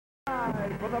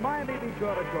prize from the Miami Beach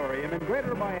Auditorium in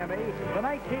Greater Miami, the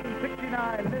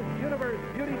 1969 Miss Universe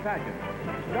Beauty Pageant,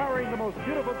 starring the most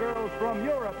beautiful girls from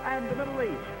Europe and the Middle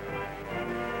East,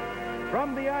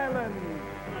 from the islands,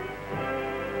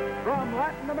 from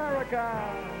Latin America,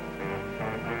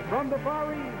 from the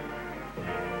Far East,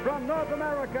 from North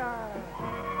America,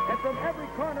 and from every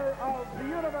corner of the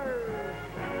universe.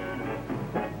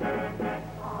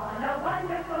 On a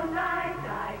wonderful night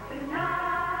like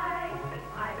tonight,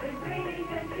 I bring greetings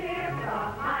and cheer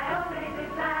from my own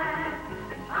native land.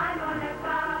 I'm on a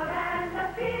cloud and the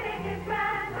feeling is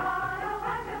grand. On a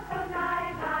wonderful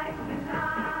night like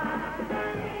tonight,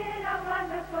 in a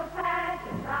wonderful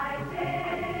pageant like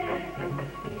this,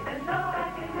 even though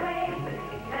I've been waiting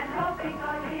and hoping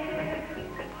all year,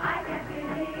 I can't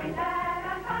believe that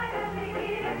I'm finally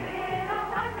here in a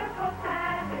wonderful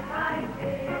pageant like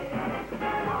this.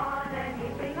 On an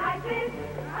evening like this,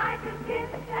 I just kiss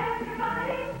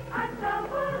everybody. I'm so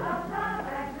full of love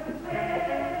and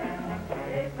goodwill.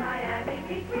 This Miami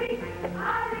Beach week,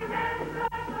 I'll remember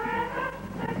forever.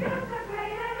 The girls are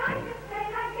great and I can say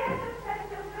I get a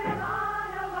special thrill on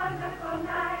a wonderful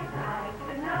night like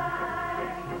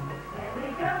tonight.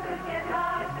 Every girl could get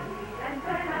heartbeat and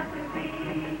turn out to be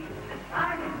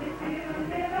our new Miss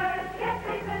Universe, yes,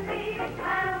 even me.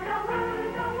 And the world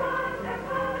is a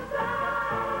wonderful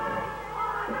sight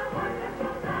on a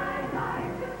wonderful night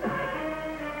like tonight.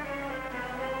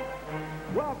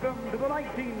 Welcome to the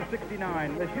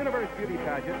 1969 Miss Universe Beauty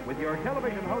Pageant with your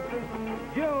television hostess,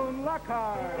 June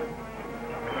Lockhart.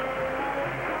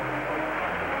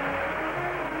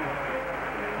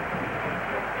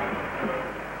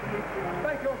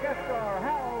 Special guest star,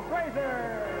 Hal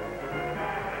Fraser.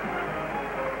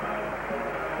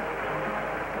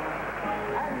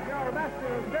 And your master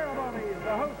of ceremonies,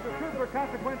 the host of Truth or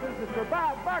Consequences, Mr.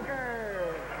 Bob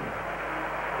Barker.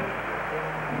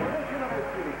 The Miss Universe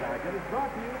Beauty Pageant is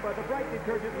brought to you by the bright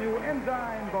detergent new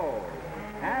Enzyme Bowl,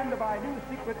 and by new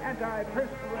secret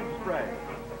antiperspirant spray,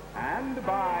 and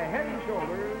by Head &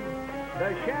 Shoulders,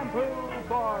 the shampoo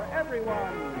for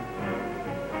everyone.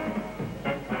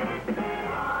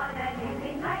 On an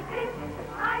evening like this,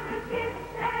 I could kiss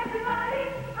everybody.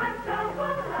 I'm so full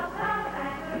of love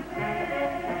and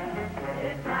goodwill.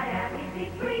 This Miami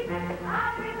Beach week,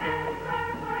 I'll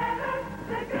remember forever.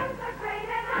 The girls are great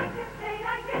and I can say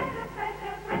I get a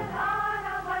special thrill on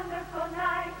a wonderful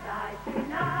night like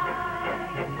tonight.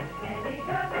 Any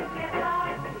girl could get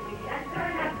lucky and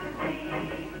turn out to be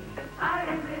our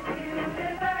new Miss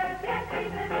Universe, yes,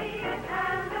 even me.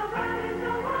 And the world is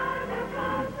a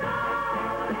wonderful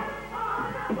sight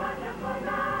on a wonderful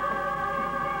night.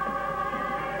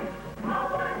 A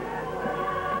wonderful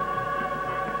night.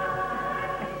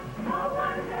 A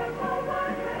wonderful,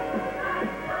 wonderful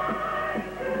night like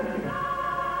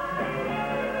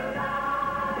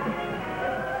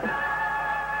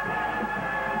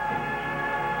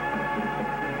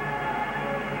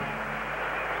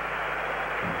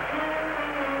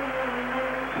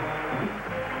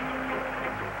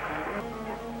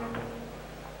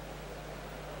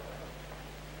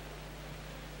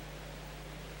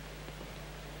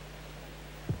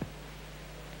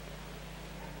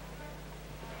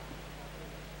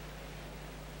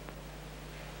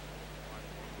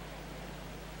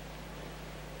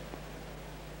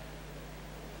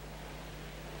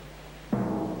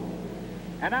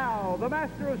And now, the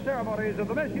master of ceremonies of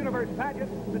the Miss Universe Pageant,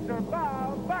 Mr.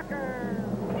 Bob Barker.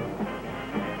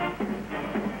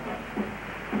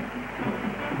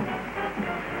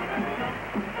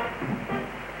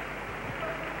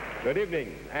 Good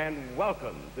evening, and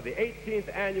welcome to the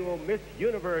 18th Annual Miss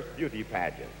Universe Beauty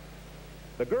Pageant.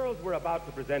 The girls we're about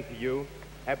to present to you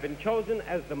have been chosen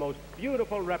as the most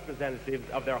beautiful representatives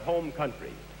of their home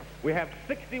country. We have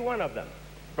 61 of them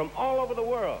from all over the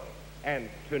world.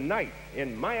 And tonight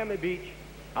in Miami Beach,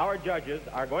 our judges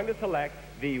are going to select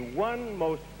the one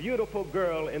most beautiful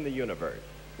girl in the universe.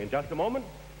 In just a moment,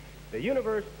 the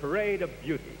Universe Parade of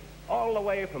Beauty, all the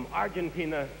way from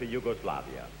Argentina to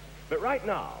Yugoslavia. But right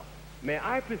now, may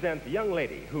I present the young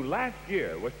lady who last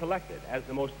year was selected as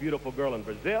the most beautiful girl in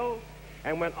Brazil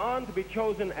and went on to be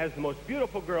chosen as the most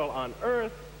beautiful girl on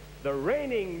Earth, the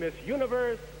reigning Miss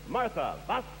Universe, Martha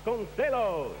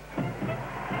Vasconcelos.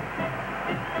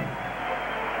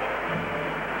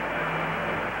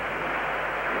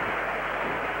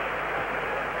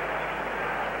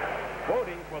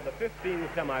 Voting for the 15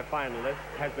 semifinalists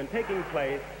has been taking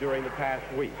place during the past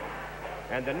week.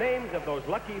 And the names of those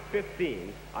lucky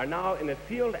 15 are now in a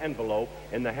sealed envelope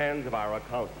in the hands of our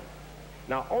accountant.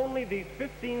 Now, only these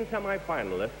 15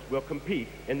 semifinalists will compete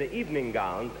in the evening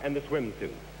gowns and the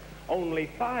swimsuits. Only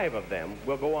 5 of them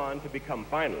will go on to become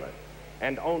finalists.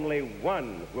 and only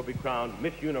one will be crowned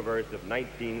Miss Universe of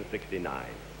 1969.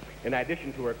 In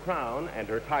addition to her crown and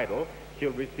her title,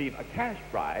 she'll receive a cash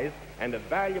prize and a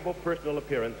valuable personal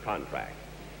appearance contract.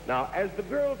 Now, as the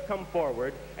girls come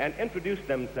forward and introduce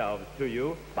themselves to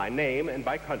you by name and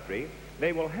by country,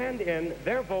 they will hand in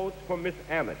their votes for Miss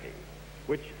Amity,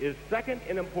 which is second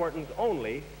in importance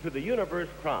only to the Universe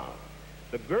crown.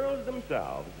 The girls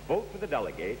themselves vote for the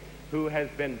delegate who has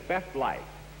been best liked,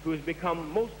 who has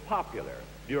become most popular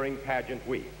during pageant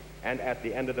week. And at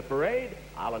the end of the parade,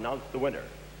 I'll announce the winner.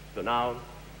 So now,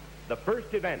 the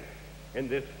first event in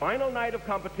this final night of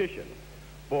competition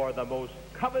for the most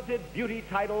coveted beauty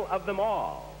title of them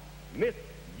all, Miss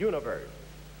Universe.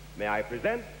 May I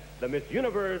present the Miss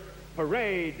Universe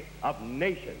Parade of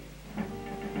Nations.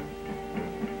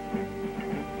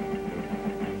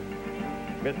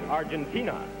 Miss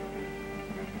Argentina.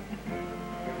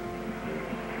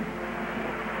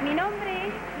 Mi nombre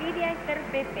es Lidia Esther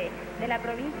Pepe, de la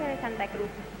provincia de Santa Cruz.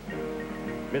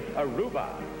 Miss Aruba.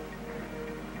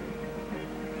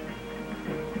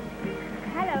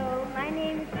 Hello, my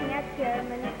name is Tina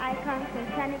German. I come from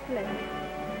Santa Cruz.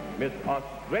 Miss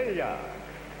Australia.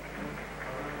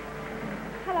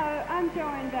 Hello, I'm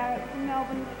Joanne Barrett from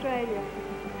Melbourne, Australia.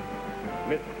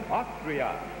 Miss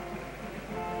Austria.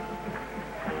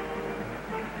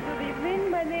 Good evening,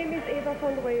 my name is Eva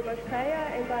von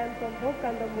Röbersteyer and I'm from Brook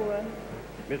under Moor.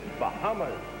 Miss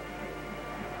Bahamas.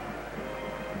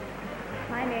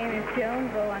 My name is Joan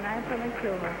Bow and I'm from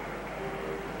Vancouver.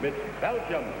 Miss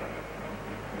Belgium.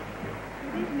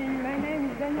 Good evening, my name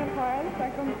is Daniel Harles. I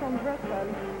come from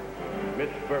Brussels. Miss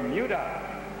Bermuda.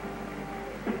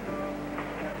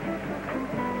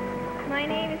 My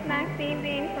name is Maxine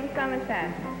Bean from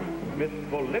Somerset. Miss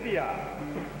Bolivia.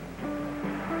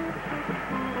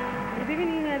 Good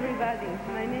evening, everybody.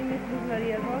 My name is Luz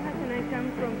Maria Rojas and I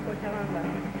come from Cochabamba.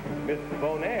 Miss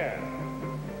Bonaire.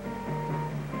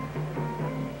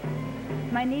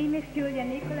 My name is Julia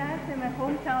Nicolas and my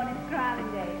hometown is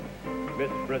Cravendale.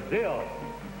 Miss Brazil.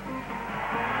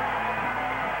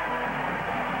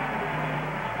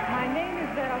 My name is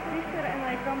Vera Fischer and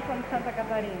I come from Santa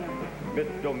Catarina. Miss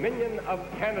Dominion of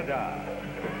Canada.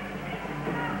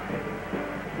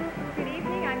 Good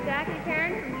evening, I'm Jackie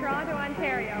Cairn from Toronto,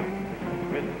 Ontario.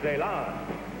 Miss Ceylon.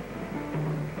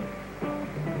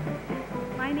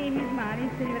 My name is Mari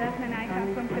Silvras and I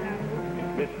come from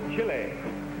Penang. Miss Chile.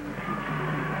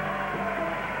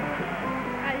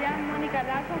 I am Monica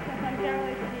Lazo from Santiago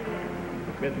de Chile.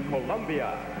 Miss Colombia.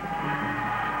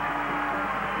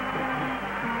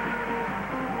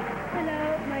 Hello,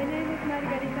 my name is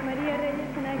Margarita Maria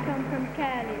Reyes and I come from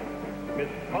Cali.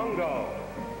 Miss Congo.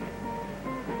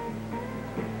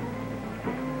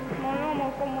 Mon nom,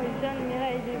 mon comme Jeanne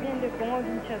Mireille, je viens de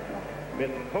Congo-Kinshasa.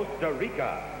 Miss Costa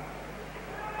Rica.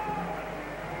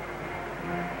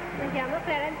 Me llamo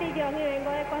Clara Antillón y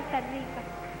vengo de Costa Rica.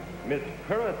 Miss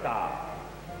Curacao.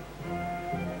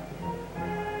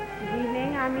 Good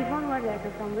evening, I'm Yvonne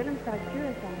Wadlecker from Willemstad,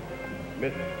 Curacao.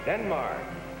 Miss Denmark.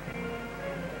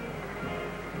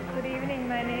 Good evening,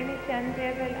 my name is Jan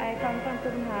Gebel. I come from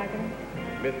Copenhagen.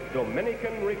 Miss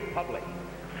Dominican Republic.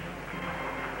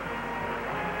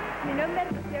 Mi nombre es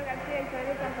Rocío García y soy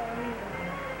de Santo Domingo.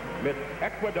 Miss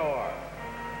Ecuador.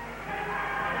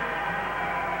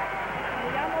 Me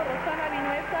llamo Rosana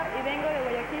Vinuesa y vengo de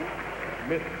Guayaquil.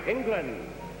 Miss England.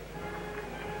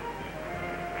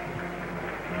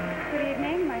 Good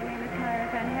evening, my name is Mara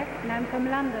Van Heck and I'm from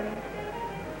London.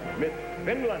 Miss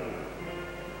Finland.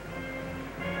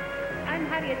 I'm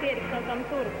Harriet Eriksson from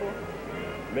Turku.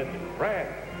 Miss France.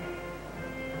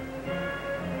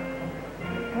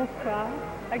 Pourquoi?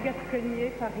 À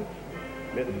Gascogne, Paris.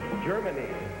 Miss Germany.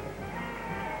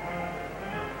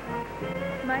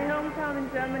 My hometown in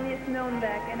Germany is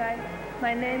Nürnberg and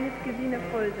my name is Gesine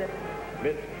Fulse.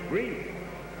 Miss Greece.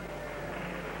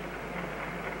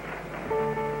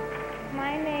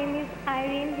 My name is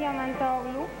Irene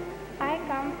Diamantoglu. I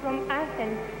come from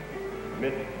Athens.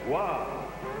 Miss Guam.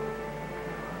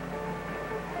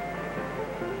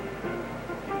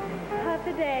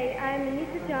 Today, I'm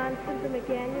Anita Johnson from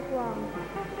Agania, Guam.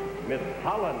 Miss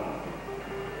Holland.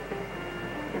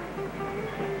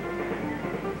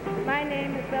 My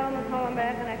name is Belma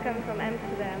Hollenberg and I come from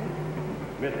Amsterdam.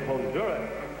 Miss Honduras.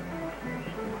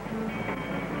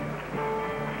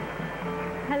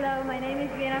 Hello, my name is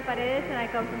Viena Paredes and I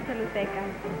come from Choluteca.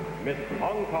 Miss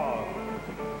Hong Kong.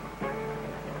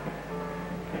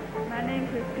 My name is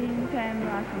Christine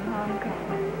Tamra from Hong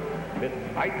Kong. Miss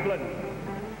Iceland.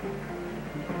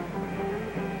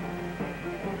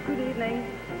 Good evening.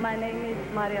 My name is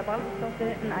Maria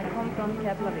Balstotte and I come from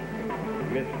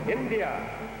Keflavik. Miss India.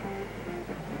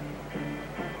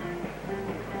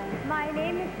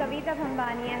 is Kavita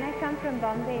Bhambani and I come from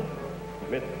Bombay.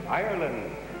 Miss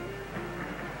Ireland.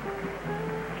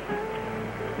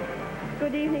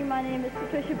 Good evening, my name is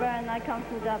Patricia Byrne and I come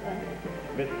from Dublin.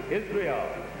 Miss Israel.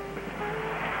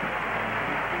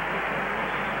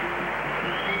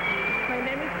 My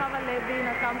name is Hava Levi and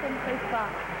I come from Cresta.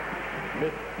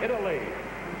 Miss Italy.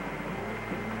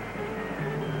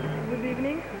 Good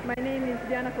evening, my name is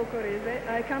Diana Cocorese.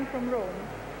 I come from Rome.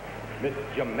 Miss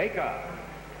Jamaica.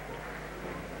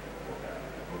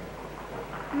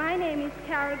 My name is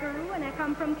Carol Guru and I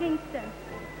come from Kingston.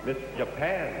 Miss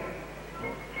Japan.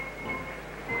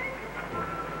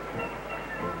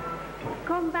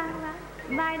 Konbanwa.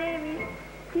 My name is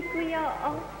Tikuyo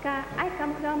Oscar. I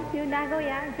come from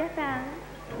Nagoya, Japan.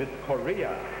 Miss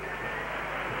Korea.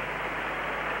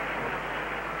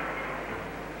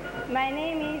 My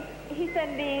name is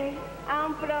Hisan Lim.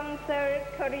 I'm from South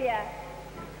Korea.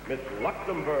 Miss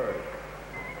Luxembourg.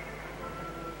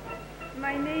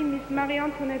 My name is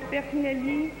Marie-Antoinette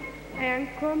Bertinelli and I'm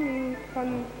coming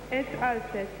from S.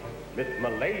 Altet. Miss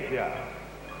Malaysia.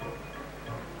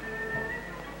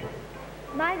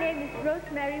 My name is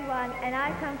Rosemary Wan and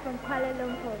I come from Kuala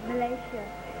Lumpur, Malaysia.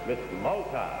 Miss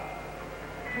Malta.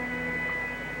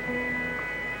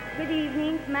 Good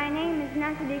evening. My name is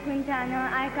Natalie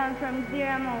Quintano. I come from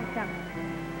Zira, Malta.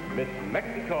 Miss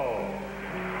Mexico.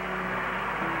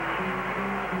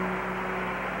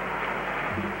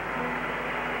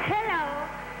 Hello.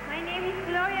 My name is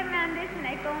Gloria Mendes and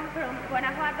I come from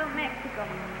Guanajuato, Mexico.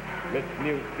 Miss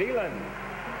New Zealand.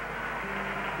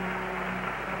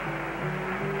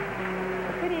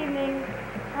 Good evening.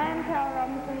 I am Carol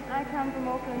Robinson. I come from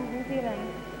Auckland, New Zealand.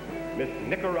 Miss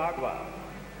Nicaragua.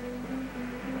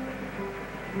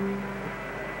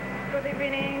 Good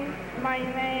evening, my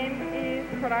name is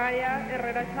Soraya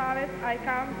Herrera Chavez. I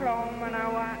come from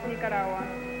Managua, Nicaragua.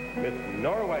 Miss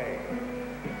Norway.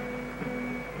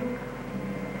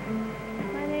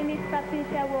 My name is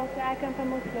Patricia Walker. I come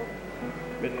from Oslo.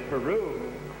 Miss Peru.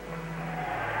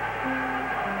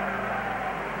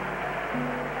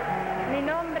 Mi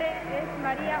nombre es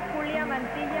María Julia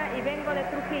Mantilla y vengo de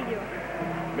Trujillo.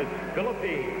 Miss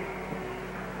Philippines.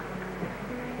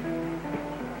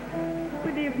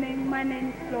 Good evening, my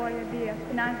name is Gloria Diaz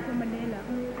and I'm from Manila.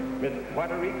 Miss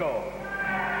Puerto Rico.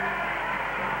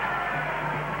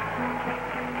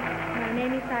 My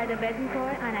name is Ida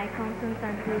Betancourt and I come from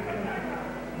St. Lucia.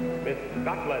 Miss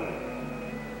Scotland.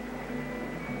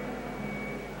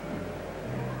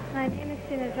 My name is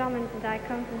Tina Drummond and I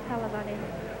come from Talabadi.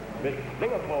 Miss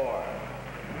Singapore.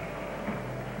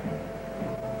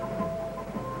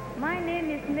 My name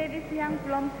is Mavis Young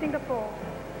from Singapore.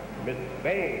 Miss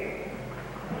Spain.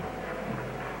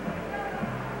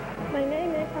 My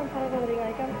name is Amparo Rodrigo.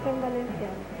 I come from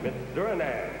Valencia. Miss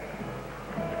Suriname.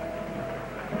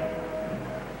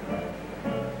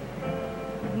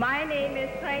 My name is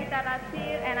Freita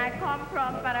Nasir and I come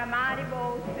from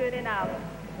Paramaribo, Suriname.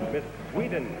 Miss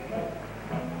Sweden.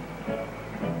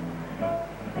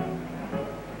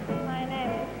 My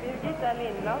name is Birgitta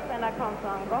Lindlof and I come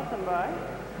from Gothenburg.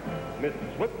 Miss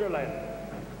Switzerland.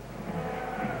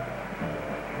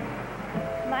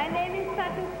 My name is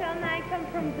Patu Chan. I come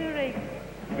from Zurich.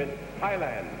 Miss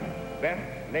Thailand. Best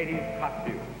ladies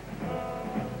costume.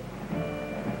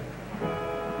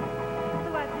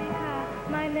 Sawadika.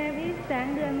 My name is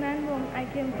Sandra Nanwong. I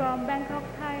came from Bangkok,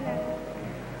 Thailand.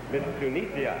 Miss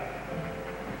Tunisia.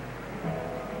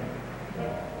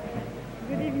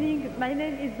 Good evening, my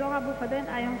name is Zora Boufaden.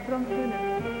 I am from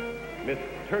Tunis. Miss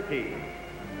Turkey.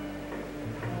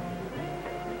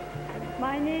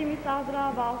 My name is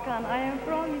Azra Balkan. I am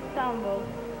from Istanbul.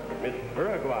 Miss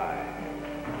Uruguay.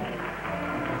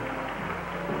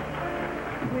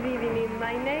 Good evening,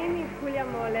 my name is Julia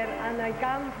Moller and I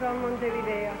come from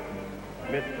Montevideo.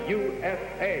 Miss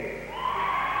USA.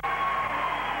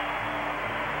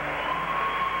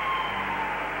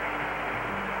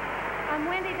 I'm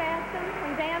Wendy Gaston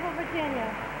from Danville, Virginia.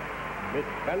 Miss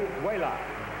Venezuela.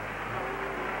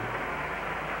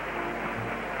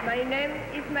 My name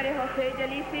is Maria Jose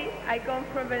Jalisi. I come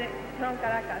from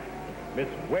Caracas. Miss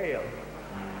Wales.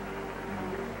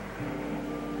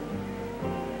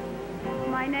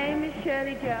 My name is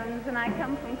Shirley Jones and I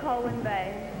come from Colwyn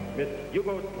Bay. Miss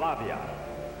Yugoslavia.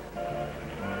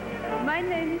 My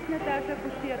name is Natasha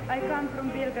Kushir. I come from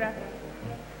Belgrade.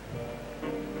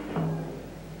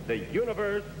 The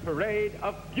Universe Parade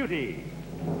of Beauty.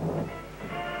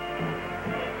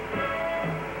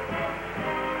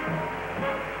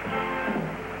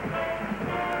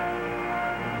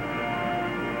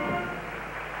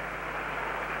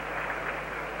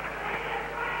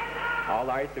 All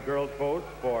right, the girls' votes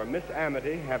for Miss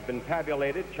Amity have been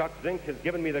tabulated. Chuck Zink has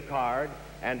given me the card,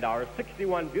 and our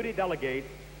 61 beauty delegates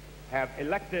have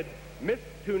elected Miss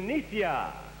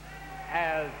Tunisia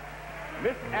as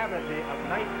Miss Amity of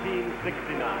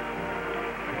 1969.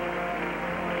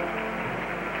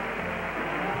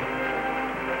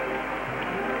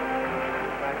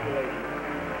 Congratulations.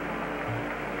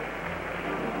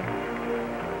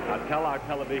 Now tell our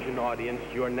television audience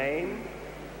your name.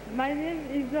 My name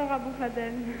is Zora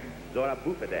Boufaden. Zora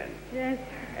Boufaden. Yes.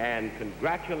 And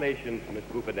congratulations, Miss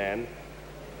Boufaden.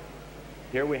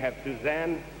 Here we have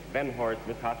Suzanne Benhorst,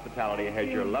 Miss Hospitality, has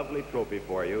your lovely trophy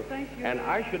for you. Thank you. And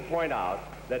I should point out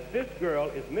that this girl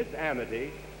is Miss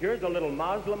Amity. Here's a little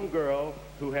Muslim girl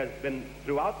who has been,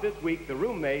 throughout this week, the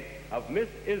roommate of Miss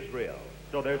Israel.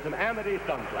 So there's some amity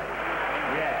someplace.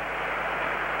 Yes.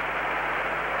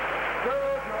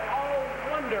 Girls, you're all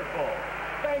wonderful.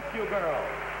 Thank you, girls.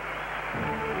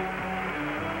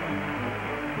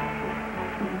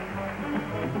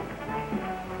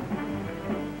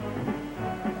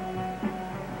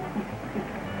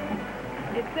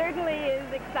 It certainly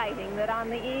is exciting that on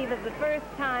the eve of the first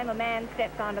time a man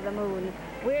steps onto the moon,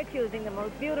 we're choosing the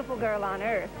most beautiful girl on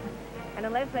Earth. And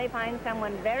unless they find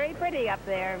someone very pretty up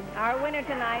there, our winner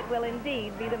tonight will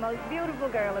indeed be the most beautiful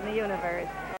girl in the universe.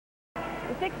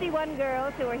 The 61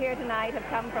 girls who are here tonight have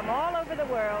come from all over the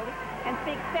world and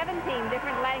speak 17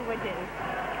 different languages.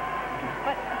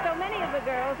 But so many of the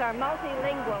girls are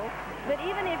multilingual that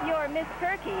even if you're Miss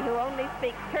Turkey, who only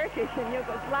speaks Turkish and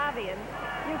Yugoslavian,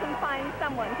 you can find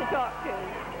someone to talk to.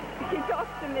 She talks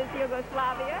to Miss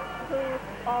Yugoslavia, who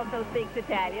also speaks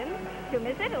Italian, to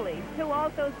Miss Italy, who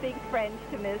also speaks French,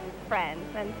 to Miss France,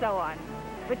 and so on.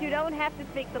 But you don't have to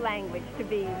speak the language to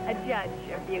be a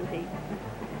judge of beauty.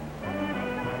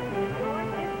 There are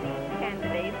 15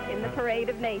 candidates in the Parade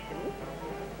of Nations,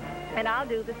 and I'll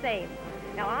do the same.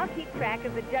 Now, I'll keep track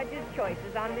of the judges'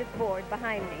 choices on this board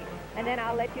behind me, and then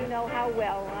I'll let you know how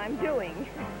well I'm doing.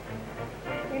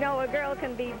 You know, a girl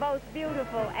can be both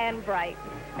beautiful and bright,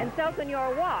 and so can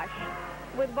your wash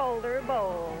with Boulder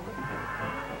Bold.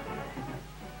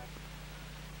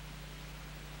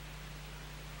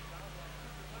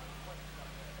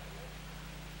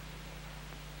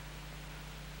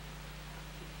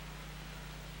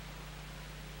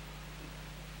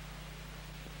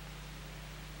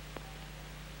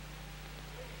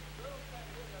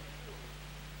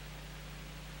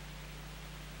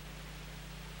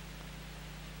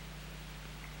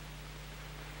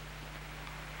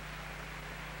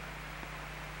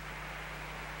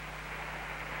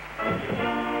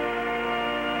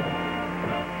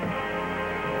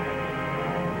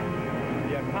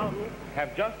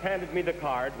 Have just handed me the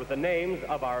card with the names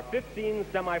of our 15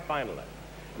 semifinalists.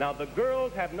 Now, the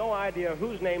girls have no idea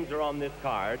whose names are on this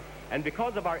card, and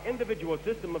because of our individual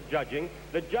system of judging,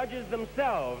 the judges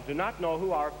themselves do not know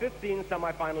who our 15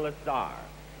 semifinalists are.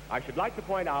 I should like to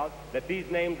point out that these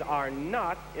names are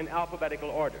not in alphabetical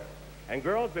order. And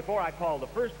girls, before I call the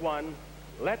first one,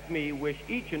 let me wish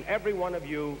each and every one of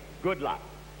you good luck.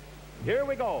 Here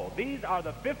we go. These are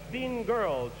the 15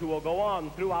 girls who will go on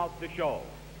throughout the show.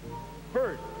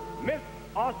 First, Miss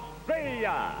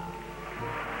Australia.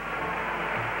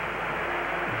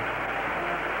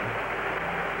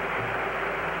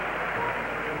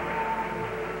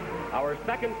 Our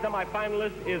second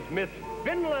semifinalist is Miss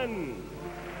Finland.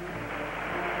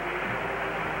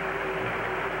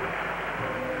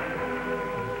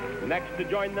 Next to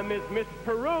join them is Miss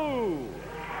Peru.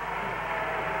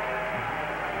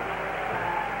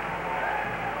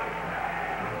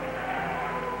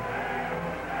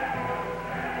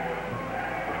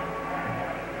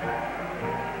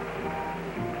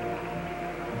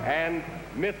 And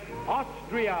Miss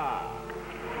Austria.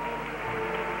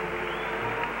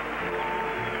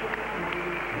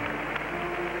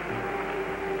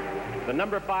 The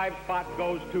number 5 spot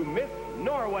goes to Miss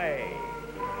Norway.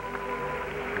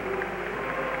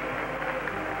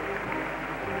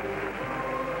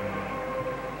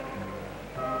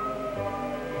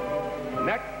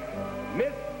 Next,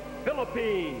 Miss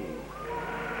Philippines.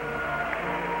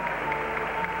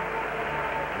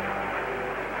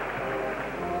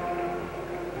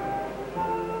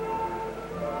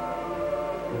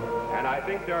 And I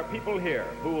think there are people here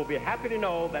who will be happy to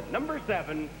know that number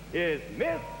 7 is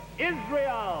Miss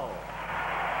Israel.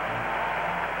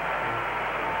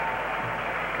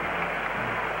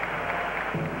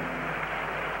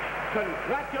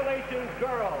 Congratulations,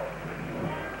 girls.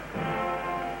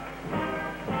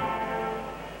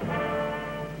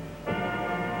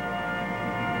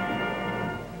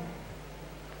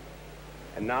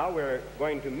 And now we're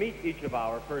going to meet each of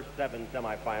our first 7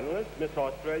 semifinalists. Miss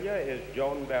Australia is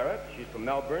Joan Barrett. She's from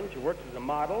Melbourne. She works as a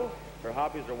model. Her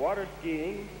hobbies are water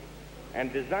skiing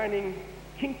and designing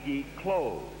kinky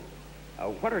clothes.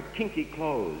 What are kinky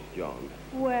clothes, Joan?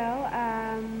 Well,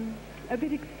 a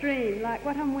bit extreme, like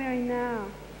what I'm wearing now.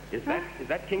 Is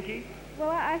that kinky? Well,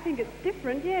 I think it's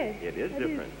different, yes. It is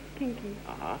different. Is kinky.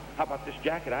 Uh-huh. How about this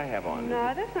jacket I have on?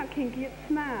 No, that's not kinky, it's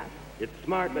smart. It's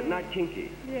smart, but not kinky.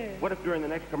 Yes. What if during the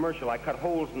next commercial I cut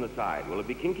holes in the side? Will it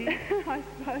be kinky? I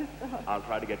suppose so. I'll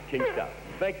try to get kinked up.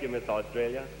 Thank you, Miss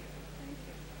Australia.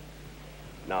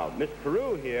 Now, Miss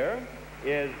Peru here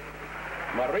is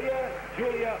Maria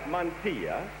Julia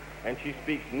Montilla, and she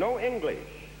speaks no English.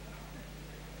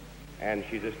 And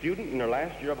she's a student in her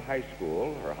last year of high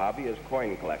school. Her hobby is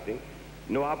coin collecting.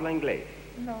 No habla inglés?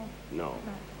 No. No.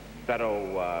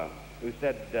 Pero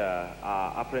usted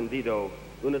ha aprendido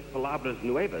unas palabras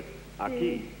nuevas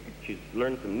aquí. She's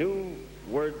learned some new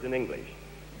words in English.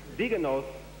 Díganos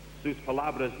sus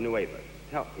palabras nuevas.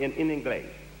 In inglés.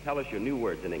 Tell us your new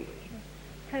words in English.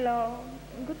 Hello.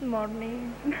 Good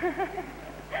morning.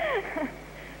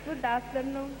 Good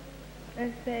afternoon.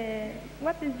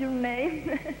 What is your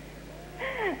name?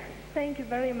 Thank you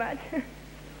very much.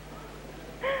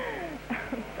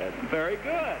 That's very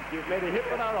good. You've made a hit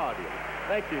with our audience.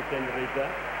 Thank you, Senorita.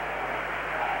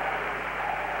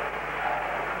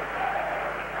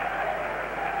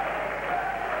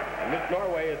 And Miss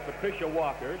Norway is Patricia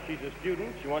Walker. She's a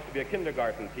student. She wants to be a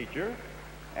kindergarten teacher.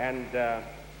 And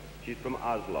she's from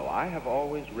Oslo. I have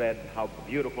always read how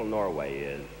beautiful Norway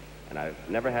is, and I've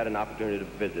never had an opportunity to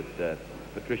visit.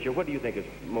 Patricia, what do you think is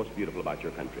most beautiful about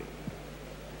your country?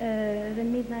 The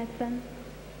midnight sun.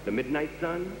 The midnight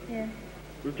sun? Yeah.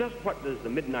 Well, just what does the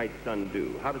midnight sun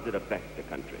do? How does it affect the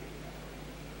country?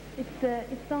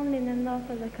 It's only in the north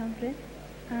of the country,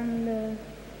 and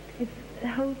the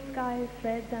whole sky is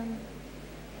red, and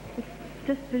it's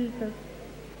just beautiful.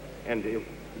 And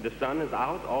the sun is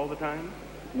out all the time?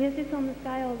 Yes, it's on the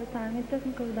sky all the time. It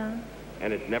doesn't go down.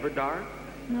 And it's never dark?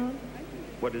 No.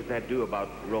 What does that do about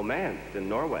romance in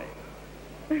Norway?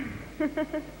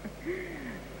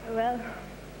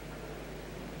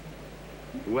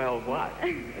 Well, what?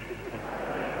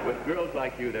 With girls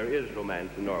like you, there is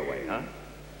romance in Norway, huh?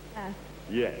 Yes.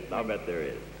 Yes, I'll bet there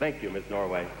is. Thank you, Miss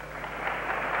Norway.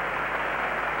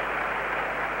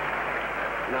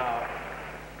 Now,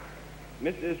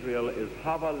 Miss Israel is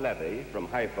Hava Levy from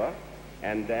Haifa,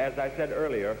 and as I said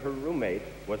earlier, her roommate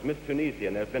was Miss Tunisia,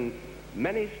 and there have been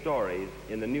many stories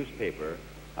in the newspaper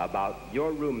about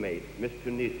your roommate, Miss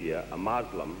Tunisia, a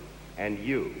Muslim, and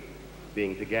you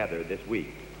being together this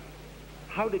week.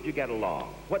 How did you get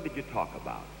along? What did you talk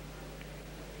about?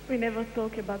 We never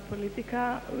talk about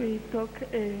politica. We talk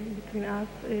between us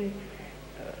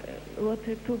what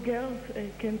two girls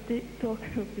can talk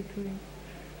between.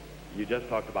 You just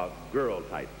talked about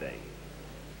girl-type things.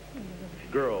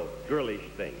 Girlish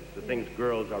things, the things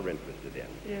girls are interested in.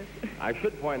 Yes. I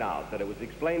should point out that it was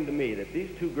explained to me that these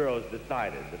two girls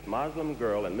decided, this Muslim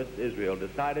girl and Miss Israel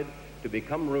decided to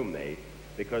become roommates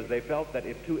because they felt that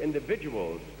if two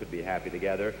individuals could be happy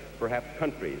together, perhaps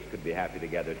countries could be happy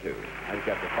together too. I think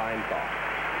that's a fine thought.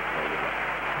 There you go.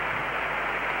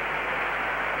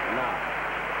 Now,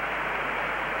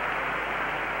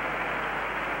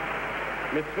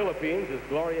 Miss Philippines is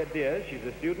Gloria Diaz. She's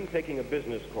a student taking a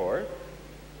business course,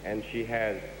 and she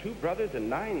has 2 brothers and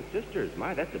 9 sisters.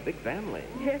 My, that's a big family.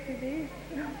 Yes, it is.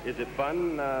 Is it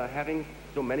fun having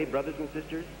so many brothers and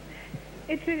sisters?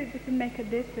 It really doesn't make a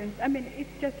difference. I mean, it's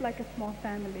just like a small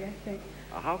family, I think.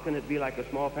 How can it be like a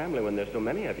small family when there's so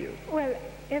many of you? Well,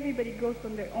 everybody goes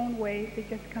on their own way. They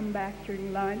just come back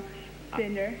during lunch,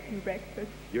 dinner, and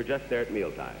breakfast. You're just there at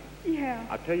mealtime. Yeah.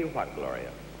 I'll tell you what,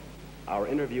 Gloria. Our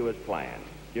interview is planned.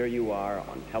 Here you are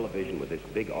on television with this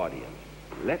big audience.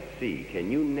 Let's see,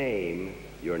 can you name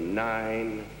your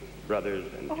 9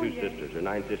 brothers and 2 sisters, or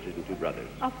 9 sisters and 2 brothers?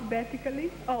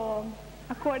 Alphabetically, or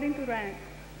according to rank?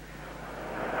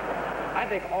 I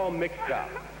think all mixed up.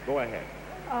 Go ahead.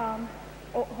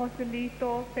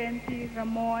 Joselito, Fenty,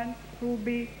 Ramon,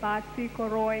 Ruby, Patsy,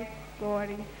 Coroy,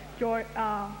 Glory, George,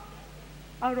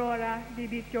 Aurora,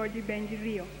 Didi, Georgie, Benji,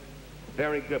 Rio.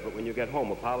 Very good, but when you get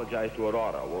home, apologize to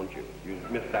Aurora, won't you? You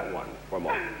missed that one for a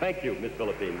moment. Thank you, Miss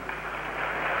Philippines.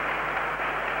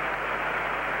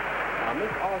 Now,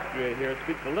 Miss Austria here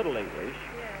speaks a little English.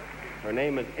 Yes. Her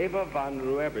name is Eva van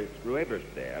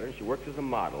Rueberster, and she works as a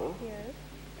model. Yes.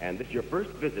 And this is your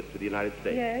first visit to the United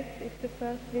States. Yes, it's the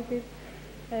first visit,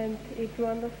 and it's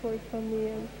wonderful for me.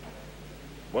 And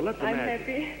well, let's imagine. I'm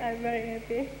happy. I'm very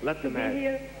happy Let's to be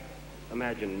here.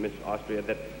 Imagine, Miss Austria,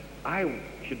 that I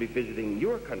should be visiting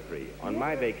your country on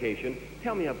my vacation.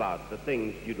 Tell me about the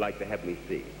things you'd like to have me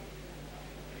see.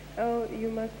 Oh,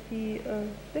 you must see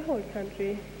the whole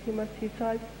country. You must see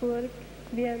Salzburg,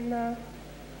 Vienna,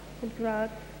 and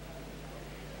Graz.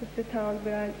 It's the town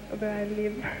where I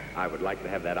live. I would like to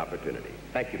have that opportunity.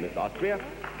 Thank you, Miss Austria.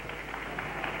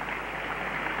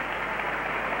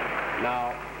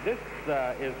 Now, this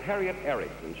is Harriet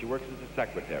Erickson. She works as a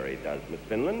secretary, does Miss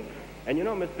Finland. And you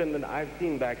know, Miss Finland, I've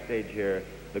seen backstage here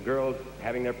the girls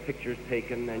having their pictures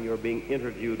taken and you're being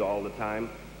interviewed all the time.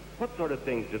 What sort of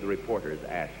things do the reporters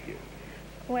ask you?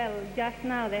 Well, just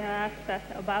now they have asked us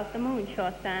about the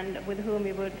moonshot and with whom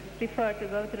we would prefer to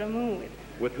go to the moon.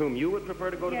 With whom you would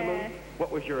prefer to go to the moon? Yes.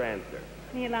 What was your answer?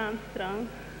 Neil Armstrong.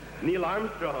 Neil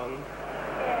Armstrong?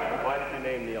 Yes. Why did you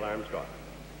name Neil Armstrong?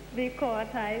 Because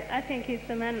I think he's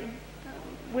the man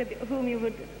with whom you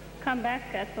would come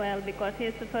back as well, because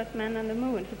he's the first man on the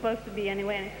moon, supposed to be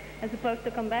anyway, and supposed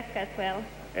to come back as well.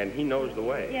 And he knows the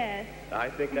way. Yes. I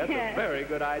think that's Yes. a very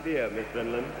good idea, Miss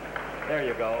Finland. There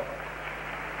you go.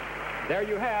 There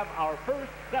you have our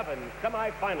first 7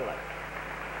 semifinalists.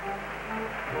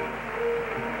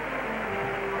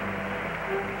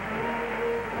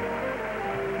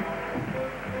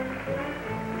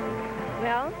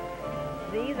 Well,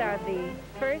 these are the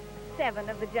first 7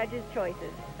 of the judges'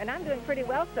 choices. And I'm doing pretty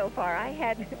well so far. I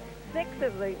had 6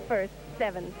 of the first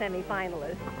 7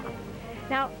 semifinalists.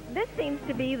 Now, this seems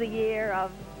to be the year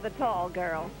of the tall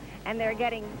girl, and they're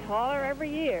getting taller every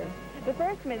year. The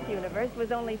first Miss Universe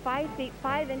was only 5 feet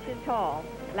 5 inches tall.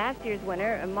 Last year's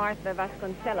winner, Martha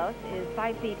Vasconcelos, is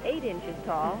 5 feet 8 inches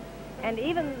tall, and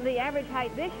even the average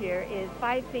height this year is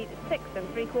 5 feet 6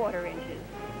 3/4 inches.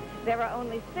 There are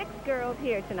only 6 girls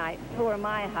here tonight who are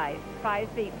my height, 5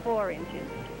 feet 4 inches.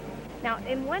 Now,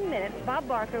 in 1 minute, Bob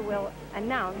Barker will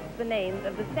announce the names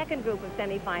of the second group of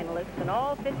semifinalists, and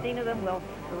all 15 of them will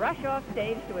rush off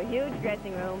stage to a huge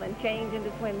dressing room and change into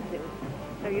swimsuits.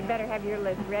 So you'd better have your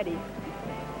list ready.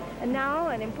 And now,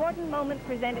 an important moment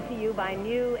presented to you by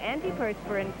new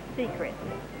antiperspirant Secret.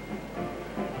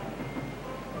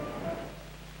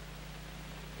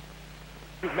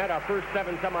 We've met our first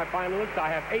 7 semifinalists. I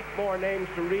have 8 more names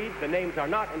to read. The names are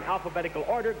not in alphabetical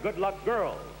order. Good luck,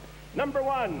 girls. Number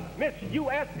 1, Miss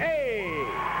USA.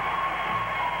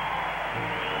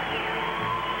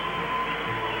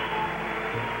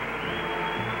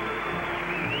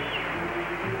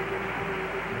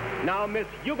 Now, Miss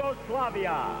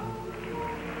Yugoslavia.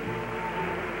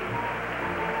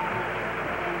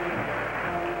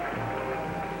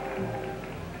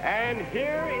 And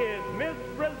here is Miss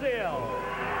Brazil.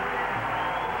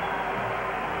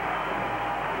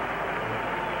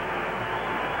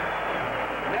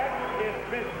 Next is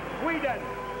Miss Sweden.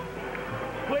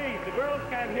 Please, the girls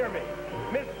can't hear me.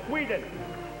 Miss Sweden.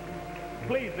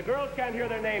 Please, the girls can't hear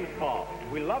their names called.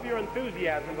 We love your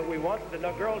enthusiasm, but we want the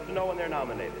girls to know when they're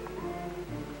nominated.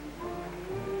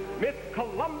 Miss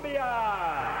Colombia.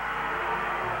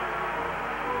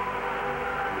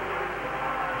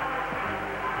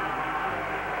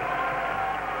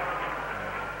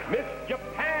 Miss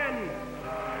Japan.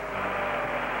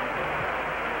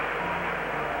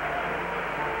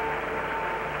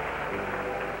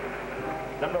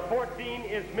 Number 14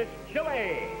 is Miss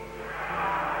Chile.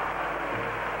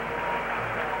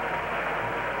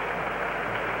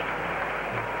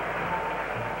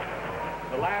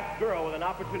 The last girl with an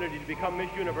opportunity to become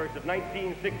Miss Universe of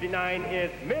 1969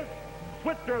 is Miss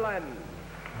Switzerland.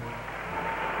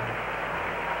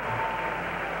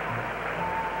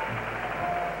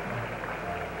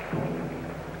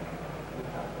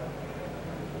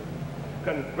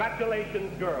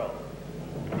 Congratulations, girls.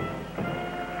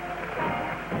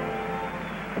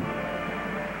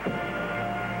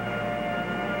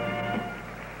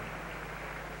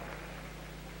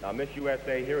 Now, Miss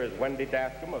USA here is Wendy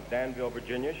Dascom of Danville,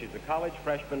 Virginia. She's a college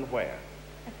freshman where?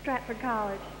 At Stratford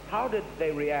College. How did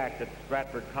they react at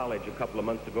Stratford College a couple of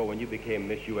months ago when you became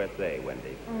Miss USA,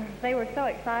 Wendy? They were so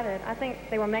excited. I think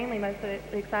they were mainly most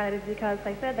excited because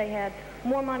they said they had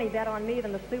more money bet on me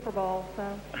than the Super Bowl, so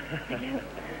I guess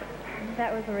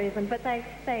that was the reason. But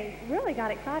they really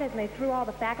got excited, and they threw all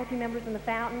the faculty members in the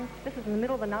fountain. This is in the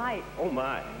middle of the night. Oh,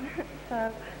 my.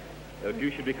 So If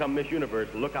you should become Miss Universe,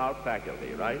 look out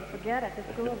faculty, right? forget it.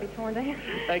 The school will be torn down.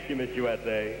 Thank you, Miss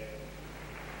USA.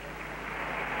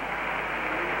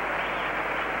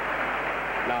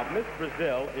 Now, Miss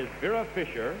Brazil is Vera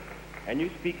Fisher, and you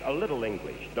speak a little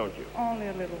English, don't you? Only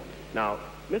a little. Now,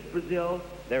 Miss Brazil,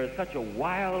 there is such a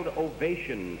wild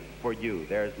ovation for you.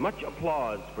 There's much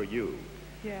applause for you.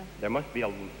 Yeah. There must be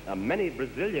many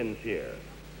Brazilians here.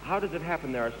 How does it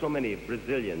happen there are so many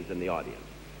Brazilians in the audience?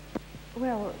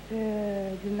 Well,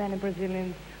 the many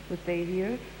Brazilians who stay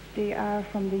here, they are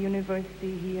from the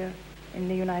university here in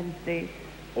the United States.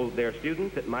 Oh, they're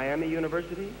students at Miami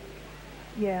University?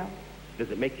 Yeah.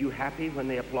 Does it make you happy when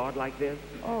they applaud like this?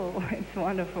 Oh, it's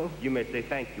wonderful. You may say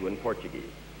thank you in Portuguese.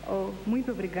 Oh,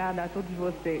 muito obrigada a todos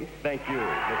vocês. Thank you,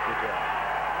 Mr. Jones.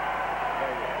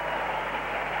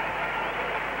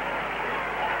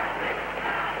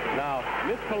 Now,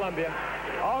 Miss Columbia,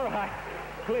 all right,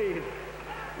 please,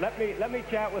 let me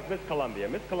chat with Miss Columbia.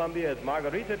 Miss Columbia is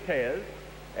Margarita Tellez,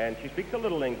 and she speaks a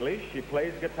little English. She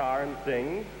plays guitar and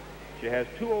sings. She has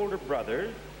 2 older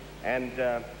brothers, and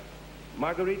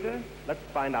Margarita, let's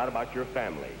find out about your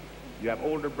family. You have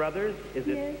older brothers.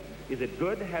 Yes. Is it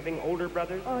good having older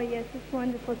brothers? Oh, yes, it's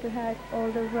wonderful to have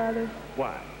older brothers.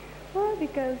 Why? Well,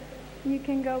 because you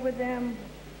can go with them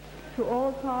to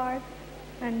all parts,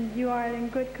 and you are in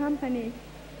good company.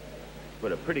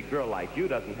 But a pretty girl like you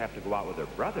doesn't have to go out with her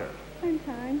brother.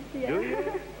 Sometimes, yeah. Do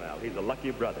you? Well, he's a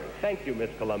lucky brother. Thank you, Miss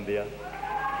Columbia.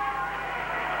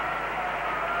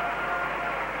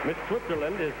 Miss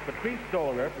Switzerland is Patrice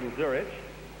Zollner from Zurich,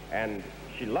 and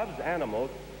she loves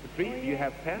animals. Patrice, do you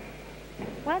have pets?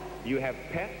 What? Do you have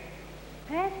pets?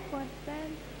 Pets? What's that?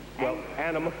 Well,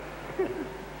 animals.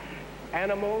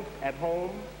 Animals at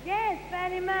home? Yes,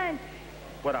 very much.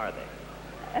 What are they?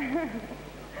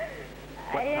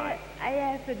 What kind? I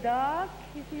have a dog.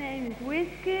 His name is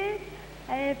Whiskey.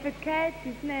 I have a cat.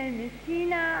 His name is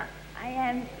Tina. I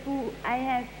have 2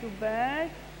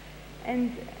 birds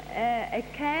and a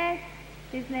cat.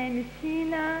 His name is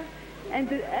Tina. And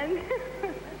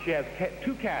She has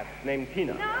 2 cats named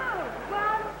Tina. no,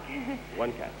 1 cat.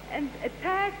 1 cat. And a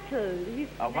turtle.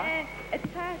 A what? A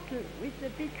turtle with a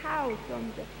big house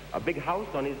on the... A big house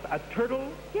on his... A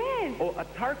turtle? Yes. Oh, a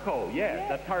tarco. Yes,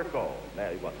 Yes. a tarco.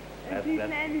 There you go. And his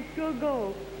name is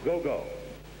Go-Go. Go-Go.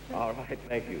 All right,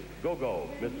 thank you. Go-Go,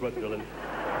 Miss Switzerland.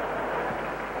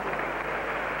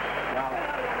 Now,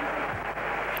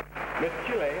 Miss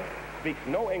Chile speaks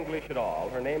no English at all.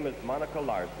 Her name is Monica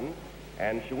Larson,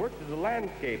 and she works as a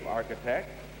landscape architect,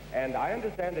 and I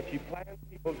understand that she plans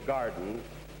people's gardens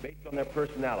based on their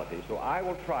personality, so I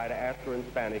will try to ask her in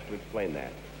Spanish to explain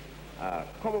that.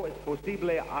 ¿Cómo es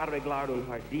posible arreglar un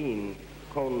jardín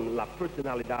con la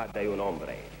personalidad de un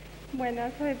hombre? Bueno,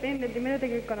 eso depende. Primero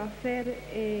tengo que conocer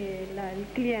el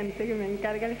cliente que me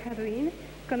encarga el jardín,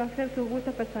 conocer sus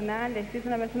gustos personales. Si es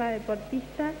una persona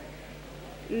deportista,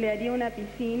 le haría una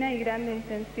piscina y grandes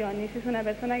extensiones. Si es una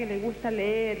persona que le gusta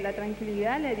leer, la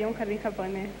tranquilidad, le haría un jardín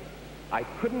japonés. I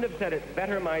couldn't have said it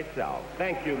better myself.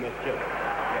 Thank you, Miss Chile.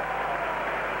 Yes.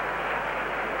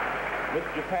 Miss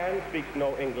Japan speaks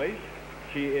no English.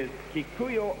 She is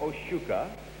Kikuyo Oshuka.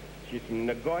 She's from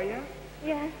Nagoya.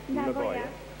 Yes, Nagoya.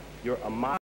 You're a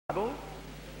model?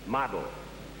 Model.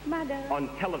 Mother. On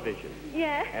television.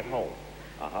 Yes. At home.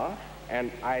 Uh-huh.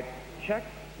 And I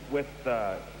checked with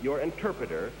your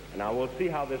interpreter, and I will see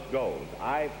how this goes.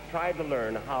 I've tried to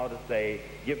learn how to say,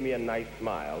 give me a nice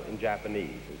smile in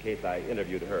Japanese, in case I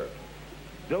interviewed her.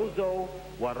 Dozo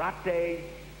warate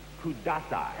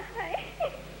kudasai.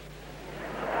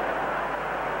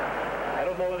 I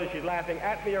don't know whether she's laughing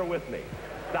at me or with me.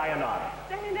 Sayonara.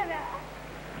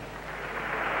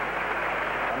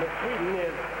 Miss Sweden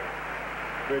is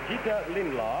Birgitta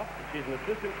Lindlof. She's an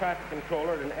assistant traffic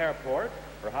controller at an airport.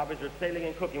 Her hobbies are sailing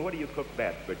and cooking. What do you cook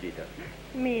best, Birgitta?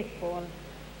 Meatball.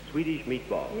 Swedish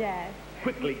meatball. Yes.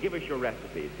 Quickly, give us your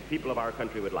recipes. The people of our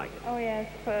country would like it. Oh,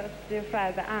 yes. First, you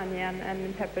fry the onion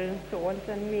and pepper and salt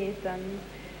and meat and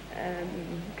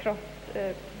crust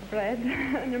bread,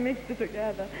 and you mix it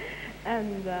together,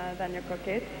 and then you cook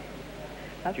it.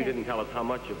 But you didn't tell us how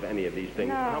much of any of these things.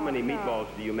 No, how many no. meatballs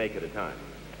do you make at a time?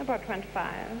 About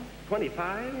 25.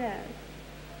 25? Yes.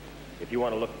 If you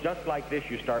want to look just like this,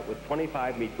 you start with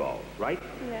 25 meatballs, right?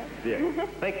 Yes. Yeah.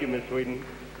 Thank you, Miss Sweden.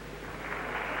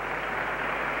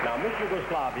 Now, Miss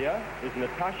Yugoslavia is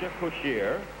Natasha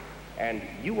Koshir, and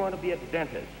you want to be a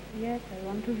dentist. Yes, I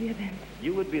want to be a dentist.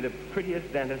 You would be the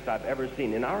prettiest dentist I've ever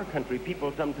seen. In our country,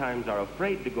 people sometimes are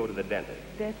afraid to go to the dentist.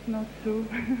 That's not true.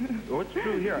 Oh, it's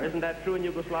true here. Isn't that true in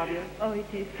Yugoslavia? Oh, it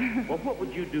is. Well, what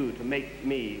would you do to make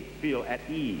me feel at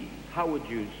ease? How would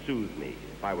you soothe me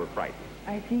if I were frightened?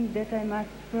 I think that I must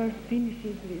first finish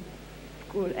it with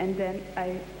school, and then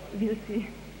I will see.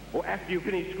 Well, after you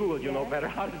finish school, you'll know better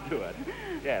how to do it.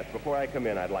 Yes, before I come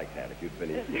in, I'd like that if you'd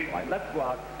finish school. All right, let's go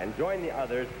out and join the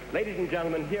others. Ladies and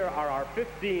gentlemen, here are our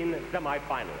 15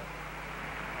 semifinalists.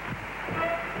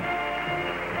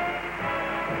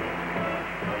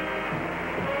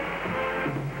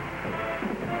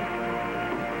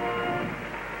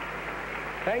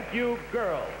 Thank you,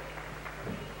 girls.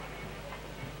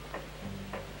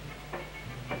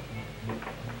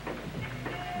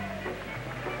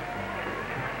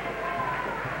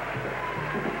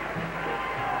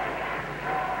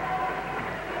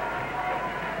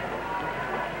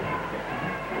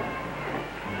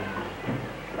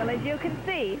 Well, as you can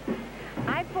see,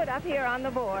 I put up here on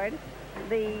the board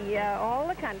all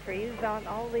the countries,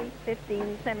 all the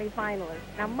 15 semifinalists.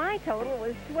 Now, my total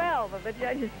was 12 of the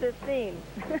judges' 15.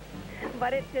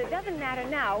 But it doesn't matter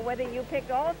now whether you picked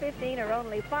all 15 or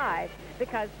only 5,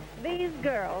 because these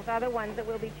girls are the ones that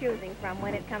we'll be choosing from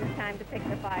when it comes time to pick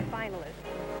the 5 finalists.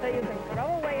 So you can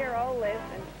throw away your old list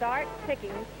and start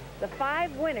picking the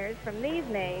 5 winners from these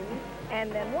names,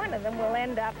 and then one of them will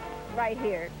end up right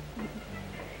here.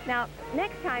 Now,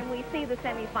 next time we see the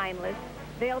semifinalists,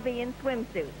 they'll be in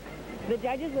swimsuits. The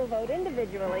judges will vote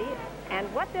individually,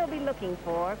 and what they'll be looking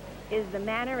for is the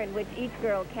manner in which each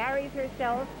girl carries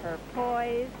herself, her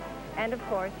poise, and, of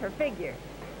course, her figure.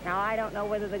 Now, I don't know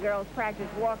whether the girls practice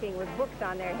walking with books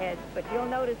on their heads, but you'll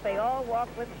notice they all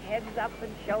walk with heads up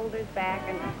and shoulders back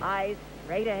and eyes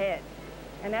straight ahead.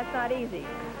 And that's not easy.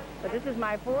 But this is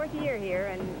my 4th year here,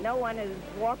 and no one has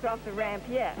walked off the ramp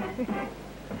yet.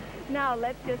 Now,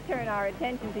 let's just turn our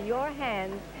attention to your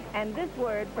hands and this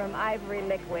word from Ivory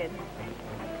Liquid.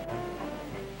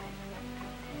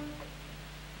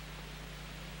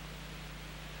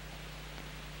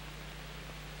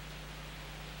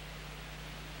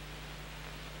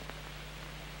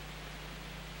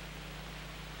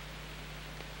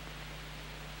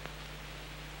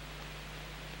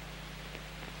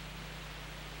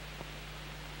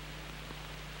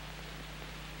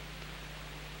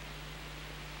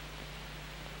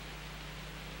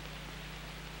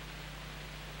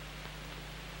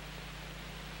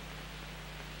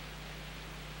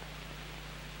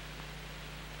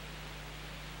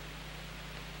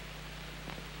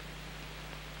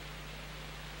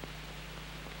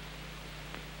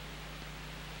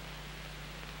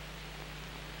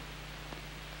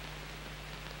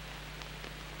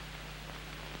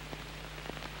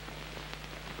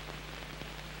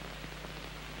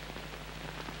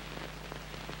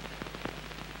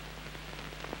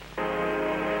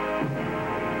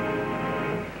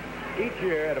 Each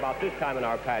year, at about this time in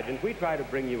our pageant, we try to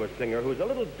bring you a singer who's a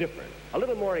little different, a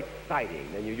little more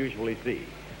exciting than you usually see.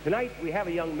 Tonight, we have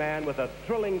a young man with a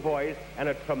thrilling voice and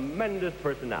a tremendous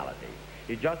personality.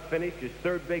 He just finished his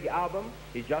 3rd big album.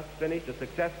 He just finished a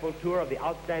successful tour of the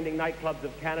outstanding nightclubs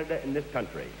of Canada in this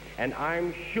country. And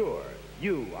I'm sure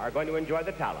you are going to enjoy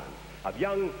the talent of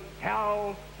young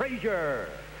Hal Frazier.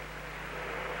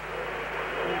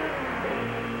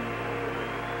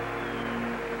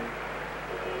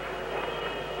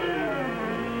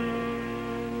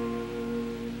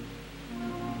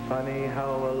 Funny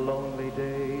how a lonely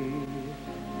day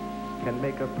can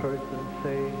make a person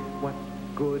say, what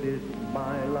good is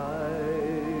my life?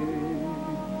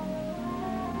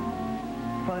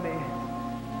 Funny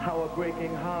how a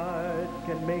breaking heart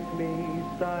can make me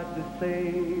start to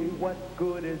say, what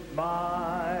good is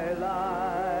my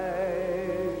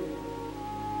life?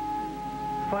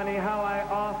 Funny how I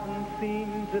often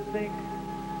seem to think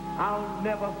I'll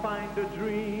never find a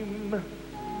dream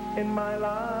in my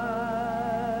life,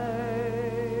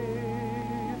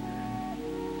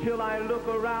 till I look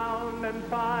around and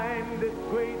find this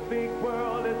great big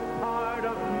world is part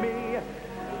of me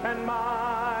and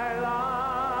my life.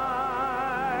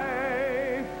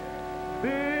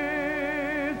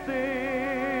 This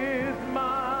is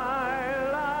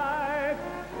my life.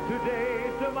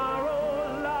 Today,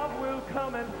 tomorrow, love will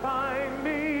come and find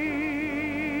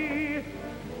me,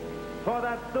 for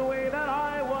that's the way that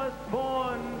I was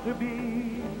born to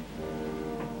be.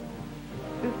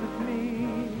 This is me.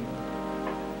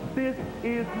 This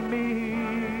is me.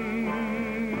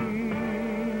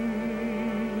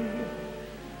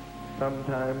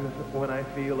 Sometimes when I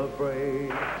feel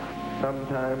afraid,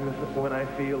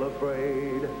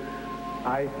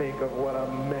 I think of what a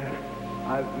mess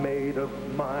I've made of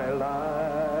my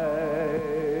life.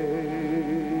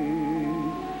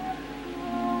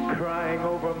 Crying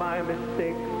over my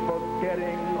mistakes,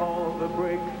 forgetting all the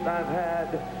breaks I've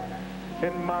had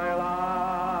in my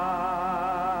life.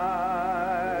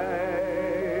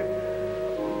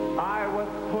 I was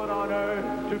put on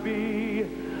earth to be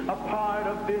a part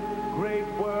of this great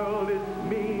world. It's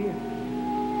me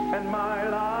and my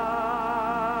life.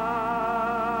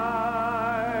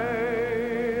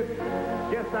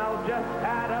 Yes, I'll just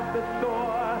add up the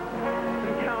score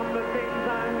and count the things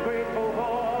I'm grateful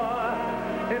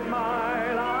for in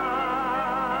my life.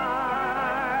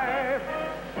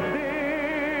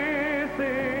 This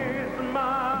is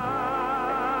my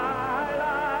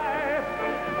life.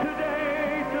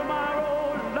 Today, tomorrow,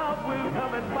 love will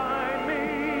come and find me,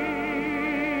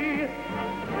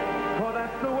 for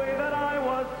that's the way that I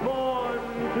was born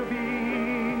to be.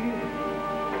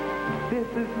 This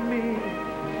is me.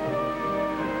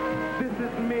 This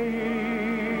is me.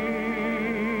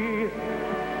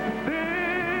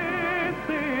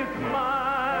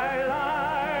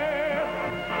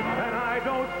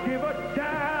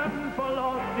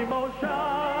 emotion.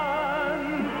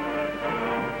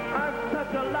 I've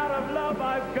such a lot of love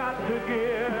I've got to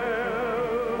give.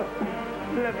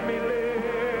 Let me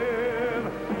live.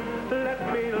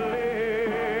 Let me live.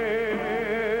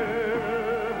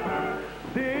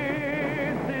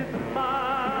 This is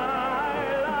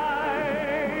my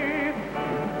life.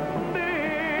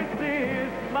 This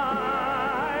is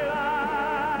my life.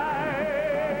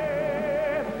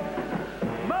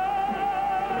 My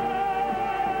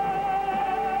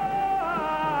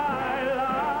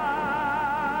life.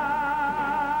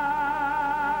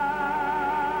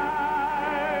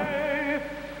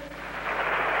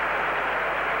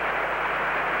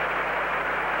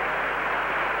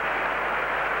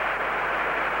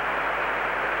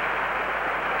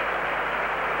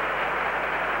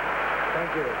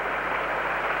 Thank you.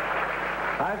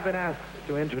 I've been asked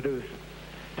to introduce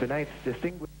tonight's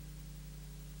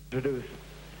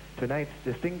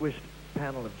distinguished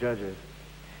panel of judges.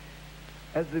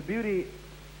 As the beauty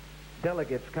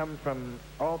delegates come from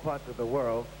all parts of the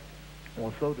world,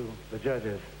 well, so do the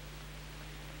judges.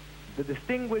 The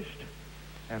distinguished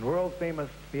and world-famous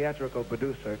theatrical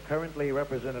producer, currently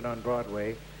represented on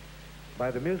Broadway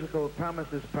by the musical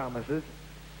Promises, Promises,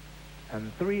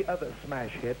 and 3 other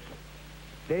smash hits,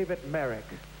 David Merrick.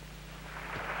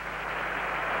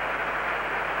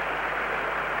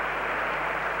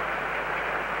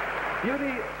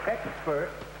 Beauty expert,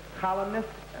 columnist,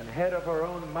 and head of her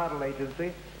own model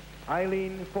agency,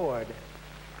 Eileen Ford.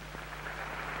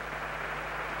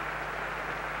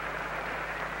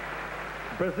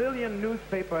 Brazilian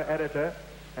newspaper editor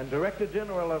and Director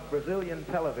General of Brazilian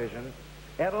Television,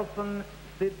 Edelson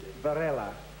Cid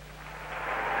Varela.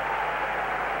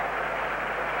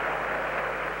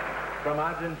 From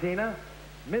Argentina,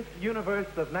 Miss Universe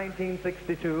of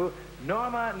 1962,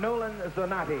 Norma Nolan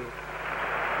Zonati.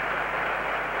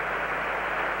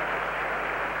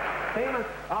 Famous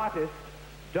artist,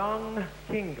 Dong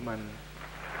Kingman.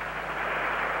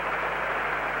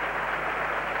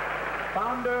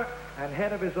 Founder and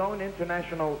head of his own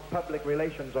international public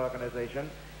relations organization,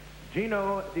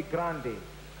 Gino Di Grandi.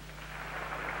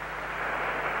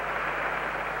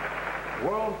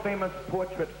 World-famous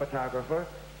portrait photographer,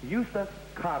 Yusuf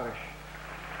Karish.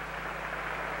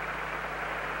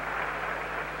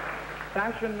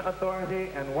 Fashion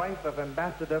authority and wife of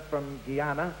ambassador from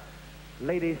Guyana,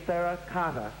 Lady Sarah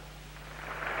Carter.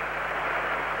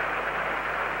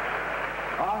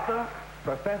 Author,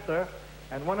 professor,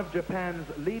 and one of Japan's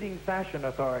leading fashion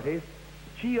authorities,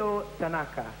 Chio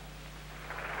Tanaka.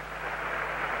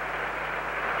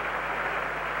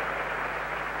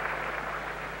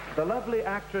 The lovely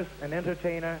actress and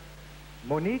entertainer,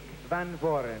 Monique van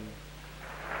Voren.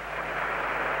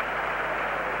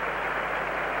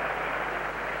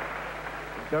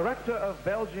 Director of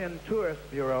Belgian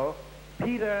Tourist Bureau,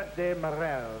 Peter de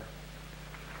Marel.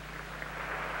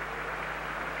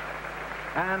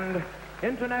 And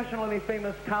internationally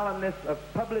famous columnist of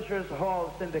Publishers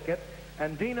Hall Syndicate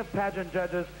and Dean of Pageant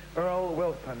Judges, Earl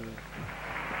Wilson.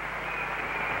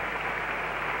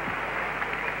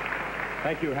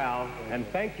 Thank you, Hal, and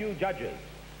thank you, judges.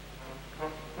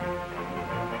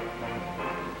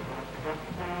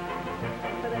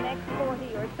 For the next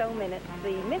 40 or so minutes,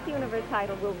 the Miss Universe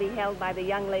title will be held by the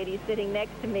young lady sitting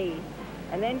next to me.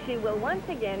 And then she will once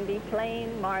again be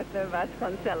plain Martha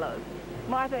Vasconcelos.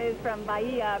 Martha is from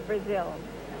Bahia, Brazil.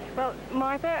 Well,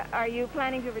 Martha, are you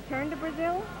planning to return to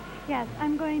Brazil? Yes,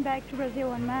 I'm going back to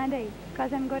Brazil on Monday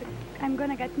because I'm going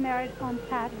to get married on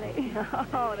Saturday.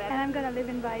 Oh, and I'm going to live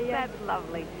in Bahia. That's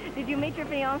lovely. Did you meet your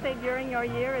fiancé during your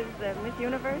year as Miss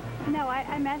Universe? No,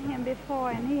 I met him before,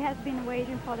 and he has been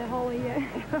waiting for the whole year.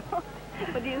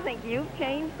 But do you think you've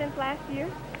changed since last year?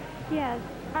 Yes,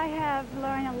 I have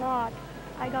learned a lot.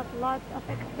 I got lots of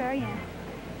experience,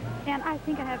 and I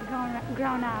think I have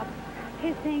grown up.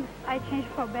 He thinks I changed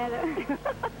for better.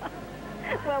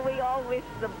 Well, we all wish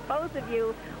the both of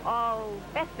you all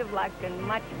best of luck and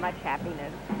much, much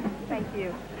happiness. Thank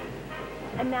you.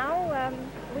 And now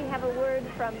we have a word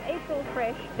from April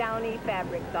Fresh Downy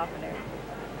Fabric Softener.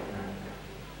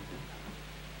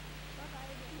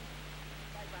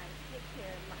 Bye-bye. Take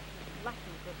care. Lots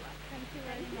of good luck. Thank you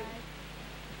very much.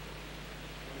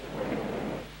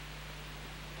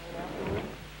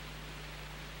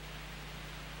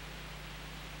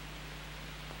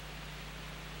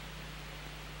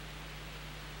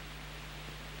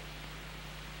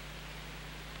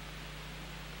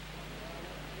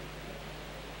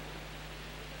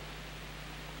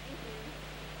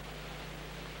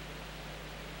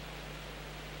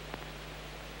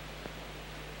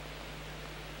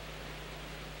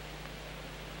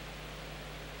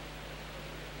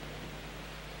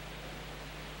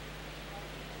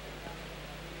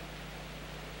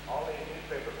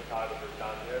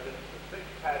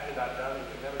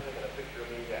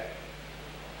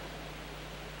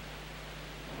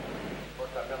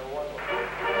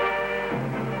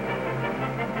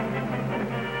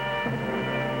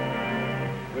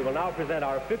 will now present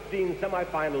our 15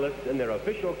 semifinalists in their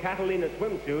official Catalina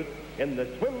swimsuits in the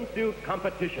swimsuit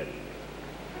competition.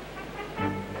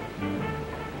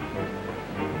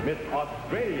 Miss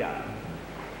Australia.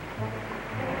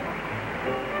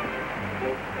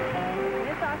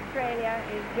 Miss Australia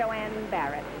is Joanne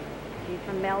Barrett. She's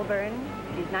from Melbourne.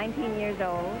 She's 19 years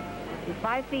old. She's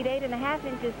 5 feet 8.5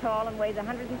 inches tall and weighs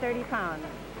 130 pounds.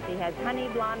 She has honey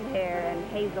blonde hair and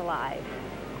hazel eyes.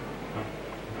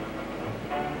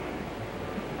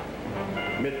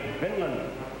 Miss Finland.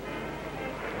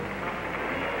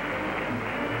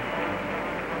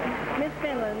 Miss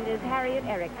Finland is Harriet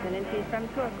Erickson, and she's from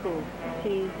Turku.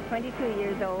 She's 22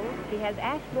 years old. She has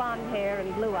ash blonde hair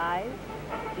and blue eyes.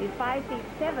 She's 5 feet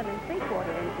 7 3/4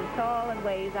 inches tall and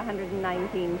weighs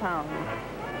 119 pounds.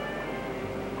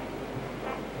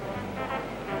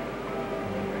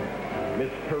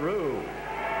 Miss Peru.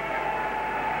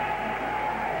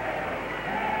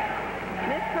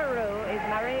 Miss Peru is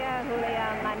Maria Julia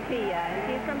Mantilla, and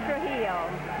she's from Trujillo.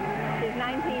 She's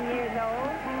 19 years old.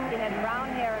 She has brown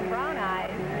hair and brown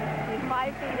eyes. She's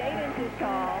 5 feet 8 inches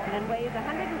tall and weighs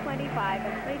 125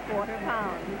 3/4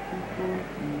 pounds.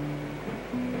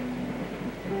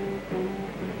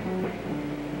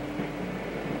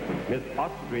 Miss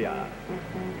Austria.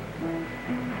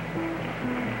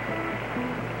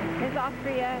 Miss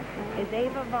Austria is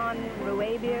Eva von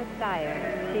Ruebier-Steyer.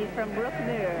 She's from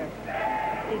Brookmere.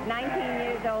 She's 19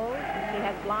 years old. She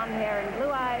has blonde hair and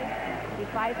blue eyes. She's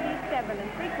 5 feet 7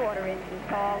 3/4 inches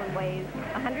tall and weighs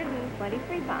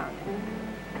 123 pounds.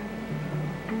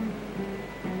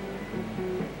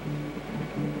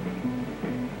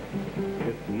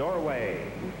 Miss Norway.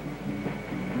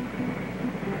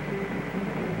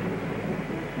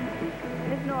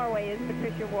 Miss Norway is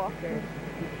Patricia Walker.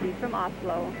 She's from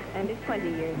Oslo and is 20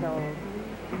 years old.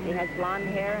 She has blonde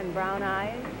hair and brown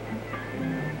eyes,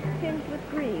 tinged with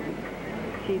green.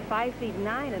 She's 5 feet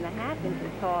 9.5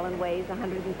 inches tall and weighs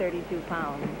 132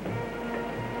 pounds.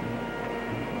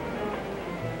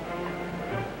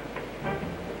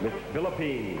 Miss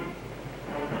Philippines.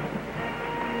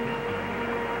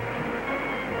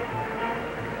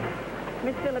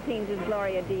 Miss Philippines is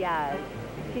Gloria Diaz.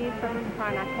 She's from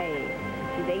Paranaque.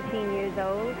 She's 18 years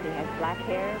old. She has black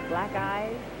hair, black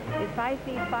eyes, is 5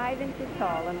 feet 5 inches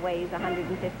tall and weighs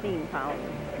 115 pounds.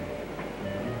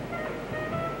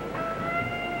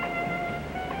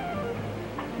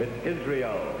 Miss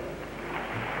Israel.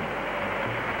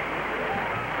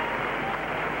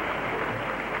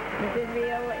 Miss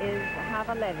Israel is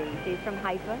Hava Levy. She's from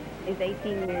Haifa, is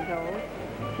 18 years old.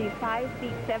 She's 5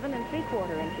 feet 7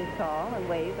 3/4 inches tall and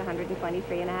weighs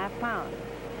 123.5 pounds.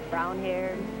 Brown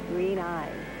hair, green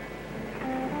eyes.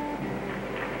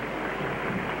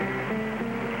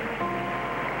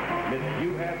 Miss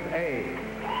USA.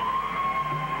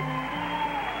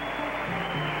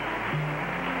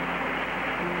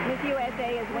 Miss USA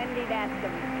is Wendy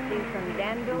Bascom. She's from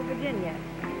Danville, Virginia.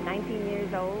 19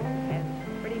 years old, has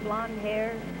pretty blonde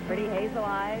hair, pretty hazel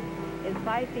eyes, is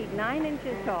 5 feet 9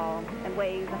 inches tall and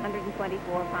weighs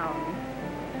 124 pounds.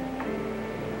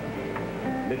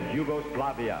 Miss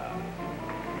Yugoslavia.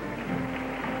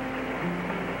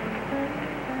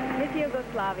 Miss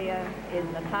Yugoslavia is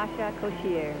Natasha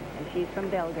Koshier, and she's from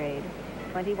Belgrade.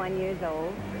 21 years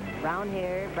old, brown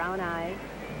hair, brown eyes,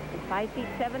 is 5 feet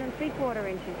 7 3/4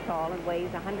 inches tall and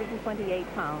weighs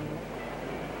 128 pounds.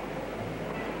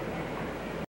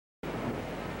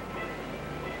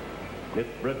 Miss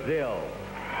Brazil.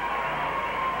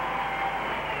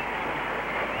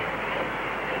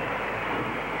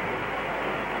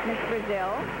 Miss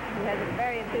Brazil, who has a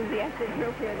very enthusiastic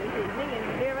group here this evening, is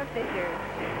Vera Fisher.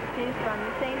 She's from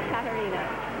St. Catarina.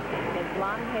 She has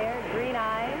blonde hair, green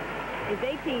eyes, is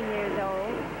 18 years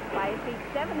old, 5 feet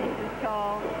 7 inches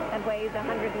tall, and weighs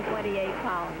 128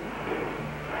 pounds.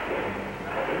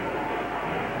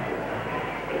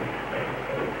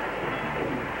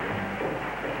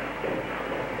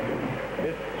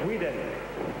 Miss Sweden.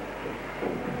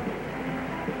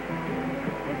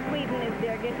 Miss Sweden is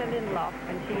Birgitta Lindlof,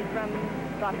 and she's from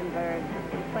Gothenburg.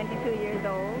 She's 22 years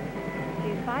old.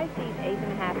 She's 5 feet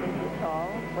 8.5 inches tall,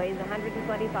 weighs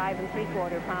 125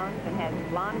 3/4 pounds, and has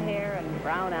blonde hair and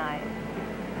brown eyes.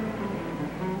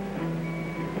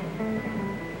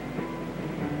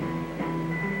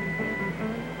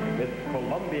 Miss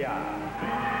Colombia.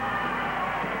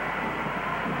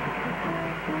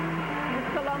 Miss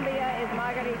Colombia is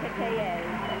Margarita Tellez,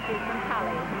 and she's from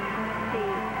Cali.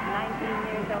 She's 19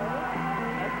 years old,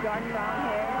 has dark brown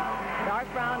hair, dark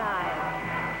brown eyes.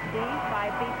 She's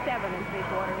 5 feet 7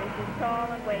 3/4 inches tall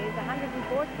and weighs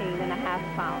 114.5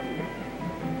 pounds.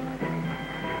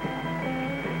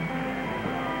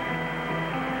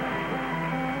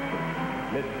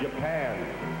 Miss Japan.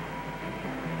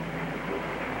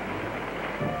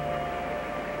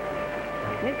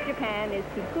 Miss Japan is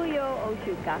Kikuyo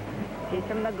Oshuka. She's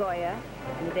from Nagoya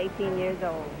and is 18 years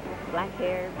old. Black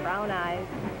hair, brown eyes.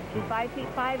 She's 5 feet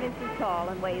 5 inches tall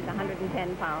and weighs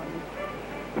 110 pounds.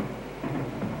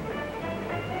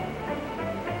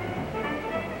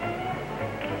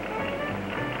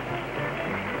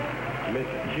 Miss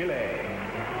Chile.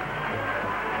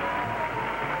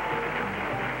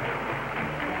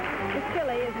 Miss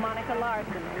Chile is Monica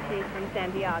Larson, and she's from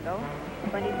Santiago,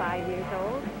 25 years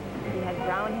old. She has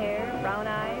brown hair, brown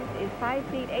eyes, is 5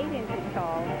 feet 8 inches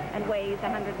tall, and weighs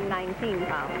 119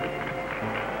 pounds.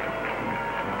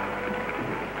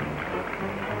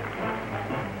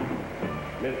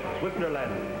 Miss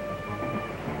Switzerland.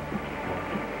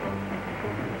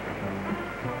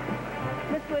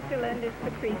 Miss Switzerland is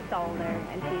Patrice Zollner,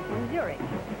 and she's from Zurich,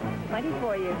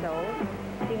 24 years old.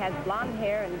 She has blonde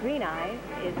hair and green eyes,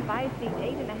 is 5 feet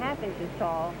 8.5 inches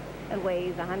tall, and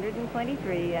weighs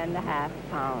 123.5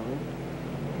 pounds.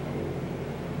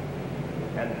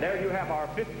 And there you have our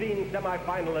 15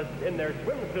 semifinalists in their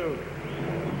swimsuits.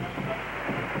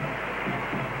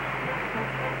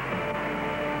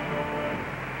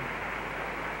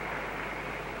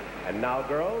 And now,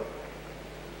 girls,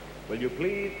 will you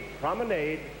please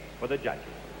promenade for the judges?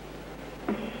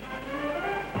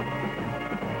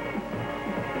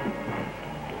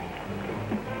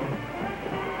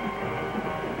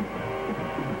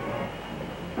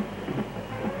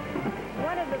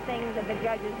 One of the things that the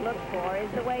judges look for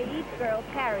is the way each girl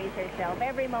carries herself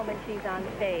every moment she's on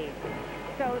stage.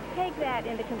 So take that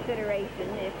into consideration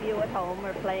if you at home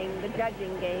are playing the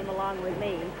judging game along with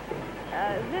me.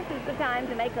 This is the time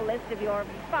to make a list of your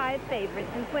 5 favorites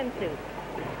in swimsuits.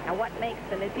 Now, what makes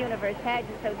the Miss Universe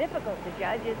pageant so difficult to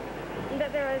judge is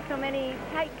that there are so many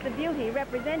types of beauty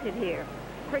represented here.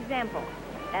 For example,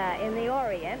 in the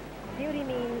Orient, beauty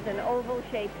means an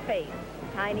oval-shaped face,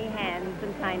 tiny hands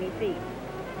and tiny feet.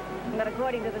 But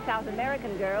according to the South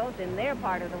American girls in their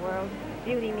part of the world,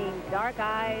 beauty means dark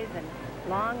eyes and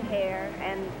long hair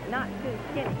and not too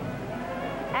skinny.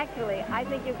 Actually, I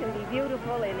think you can be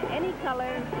beautiful in any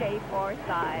color, shape, or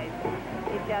size.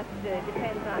 It just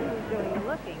depends on who's doing the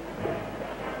looking.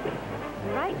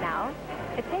 Right now,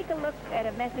 take a look at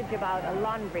a message about a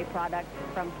laundry product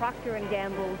from Procter &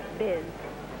 Gamble's Biz.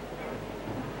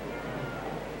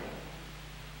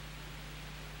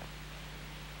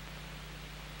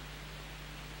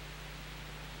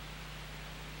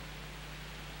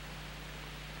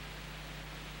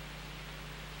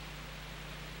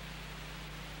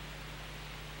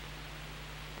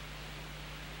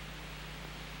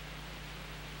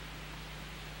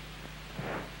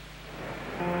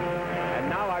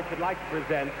 I'd like to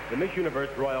present the Miss Universe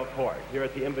Royal Court here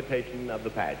at the invitation of the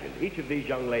pageant. Each of these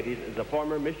young ladies is a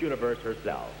former Miss Universe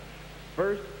herself.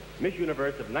 First, Miss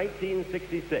Universe of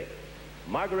 1966,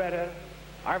 Margareta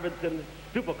Arvidsson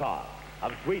Stupakov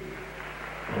of Sweden.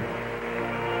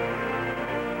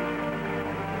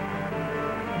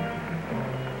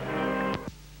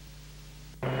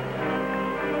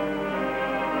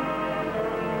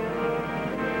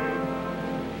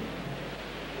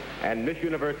 And Miss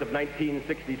Universe of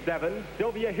 1967,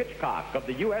 Sylvia Hitchcock of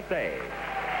the USA.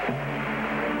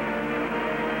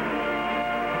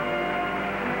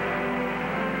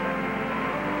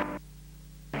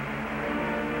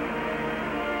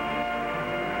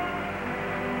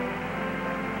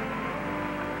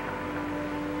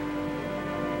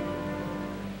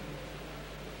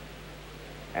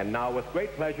 And now, with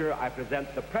great pleasure, I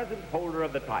present the present holder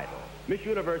of the title, Miss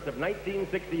Universe of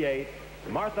 1968,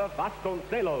 Martha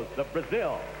Vasconcelos of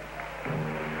Brazil.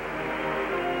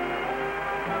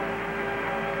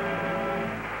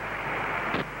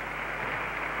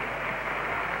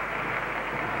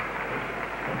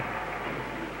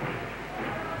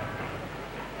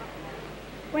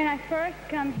 When I first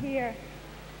come here,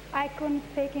 I couldn't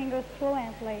speak English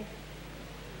fluently,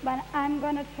 but I'm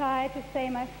going to try to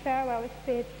say my farewell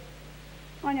speech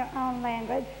on your own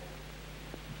language.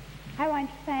 I want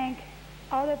to thank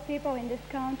all the people in this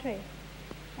country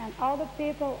and all the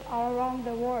people all around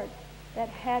the world that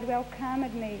had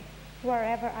welcomed me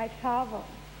wherever I travel.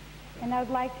 And I would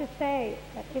like to say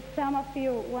that if some of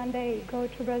you one day go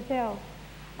to Brazil,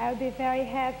 I would be very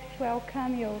happy to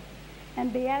welcome you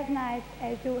and be as nice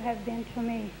as you have been to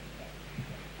me.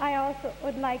 I also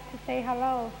would like to say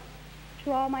hello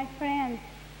to all my friends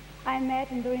I met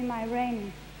during my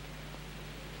reign.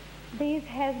 This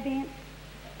has been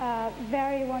a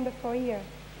very wonderful year.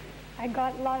 I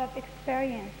got a lot of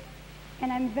experience,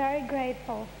 and I'm very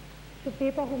grateful to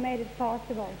people who made it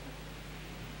possible.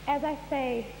 As I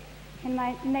say, in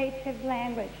my native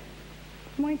language.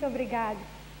 Muito obrigado.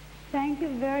 Thank you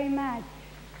very much,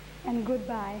 and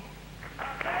goodbye.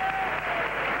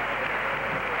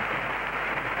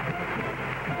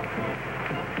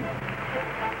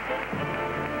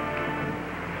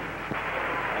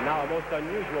 And now a most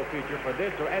unusual feature for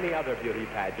this or any other beauty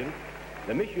pageant,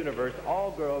 the Miss Universe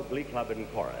All-Girl Glee Club and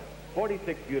Chorus.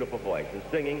 46 beautiful voices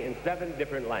singing in 7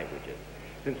 different languages.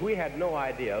 Since we had no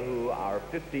idea who our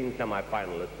 15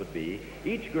 semifinalists would be,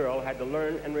 each girl had to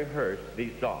learn and rehearse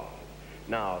these songs.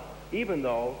 Now, even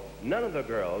though none of the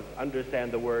girls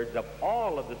understand the words of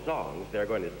all of the songs they're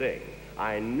going to sing,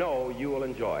 I know you will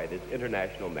enjoy this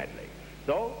international medley.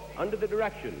 So, under the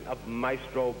direction of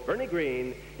Maestro Bernie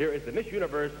Green, here is the Miss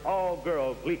Universe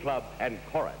All-Girl Glee Club and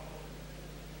Chorus.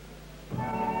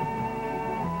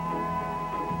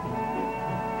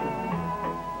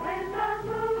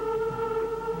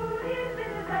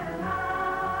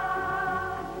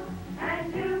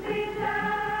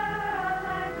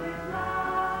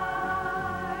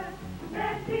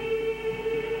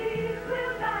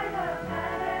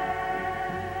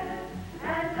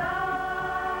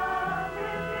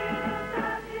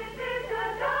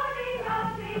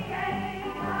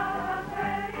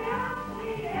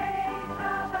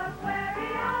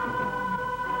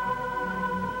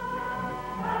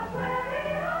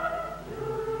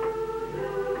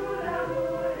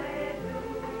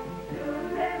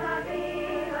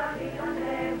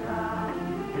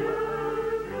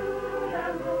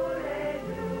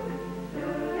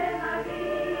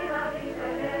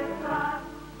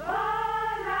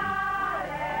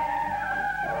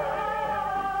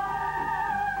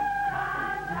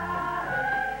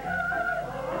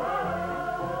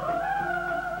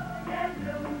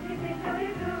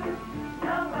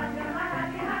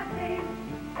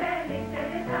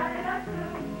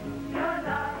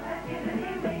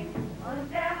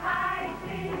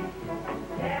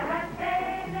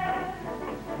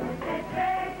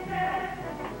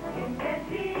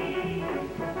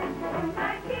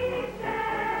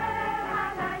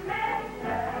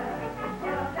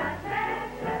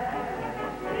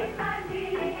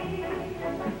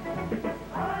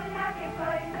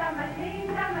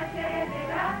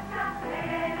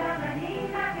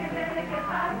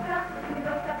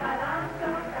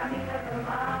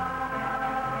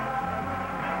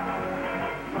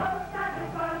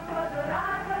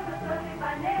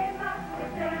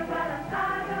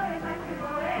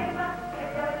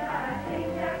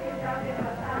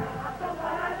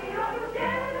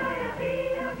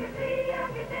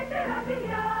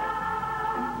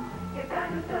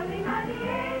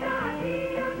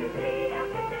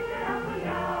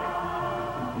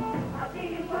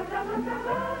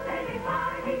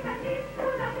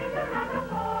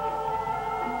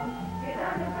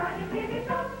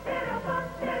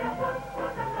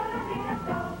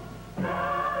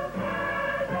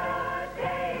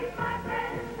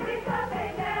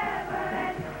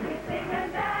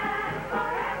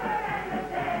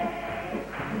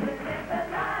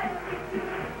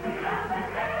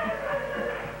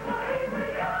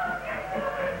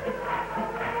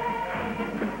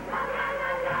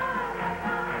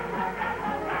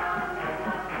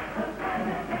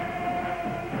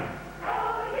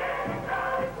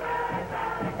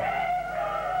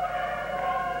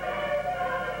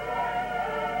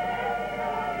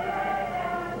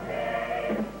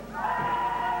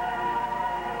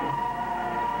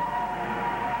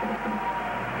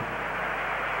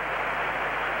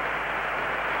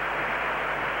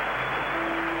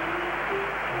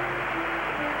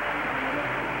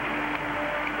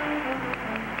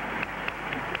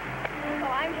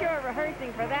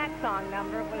 Rehearsing for that song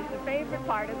number was the favorite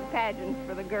part of the pageants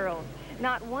for the girls.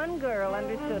 Not one girl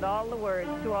understood all the words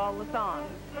to all the songs,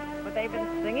 but they've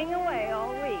been singing away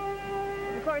all week.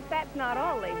 Of course, that's not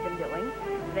all they've been doing.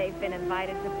 They've been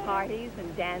invited to parties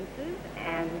and dances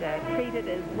and treated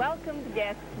as welcomed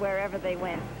guests wherever they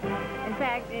went. In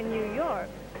fact, in New York,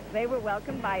 they were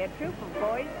welcomed by a troop of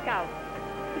Boy Scouts.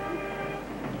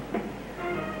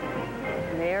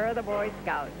 There are the Boy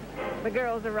Scouts. The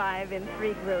girls arrive in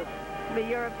 3 groups. The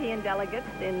European delegates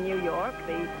in New York,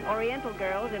 the Oriental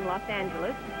girls in Los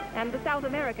Angeles, and the South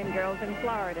American girls in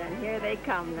Florida. And here they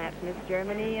come. That's Miss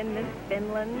Germany and Miss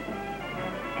Finland.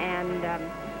 And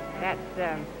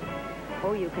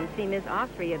oh, you can see Miss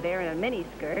Austria there in a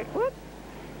miniskirt. Whoop!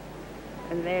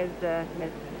 And there's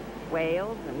Miss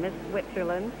Wales and Miss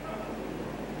Switzerland.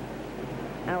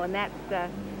 Oh, and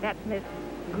that's Miss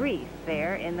Greece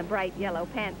there in the bright yellow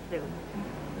pantsuit.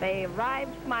 They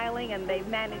arrived smiling, and they've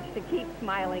managed to keep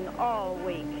smiling all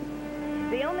week.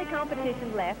 The only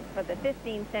competition left for the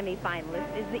 15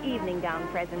 semi-finalists is the evening gown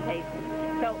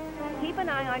presentation. So keep an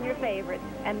eye on your favorites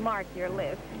and mark your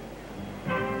list.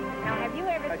 Now, have you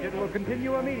ever... It will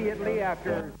continue immediately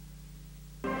after...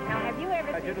 Now, have you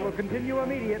ever... It will continue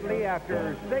immediately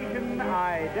after station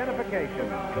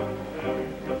identification.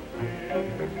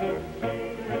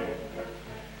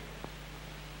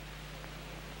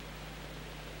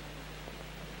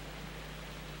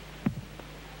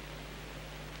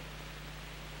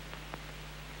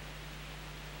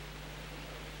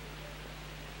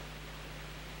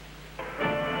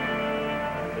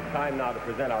 Time now to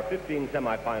present our 15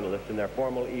 semifinalists in their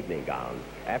formal evening gowns.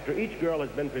 After each girl has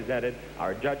been presented,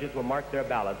 our judges will mark their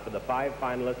ballots for the 5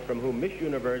 finalists from whom Miss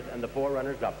Universe and the 4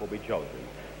 runners-up will be chosen.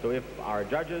 So if our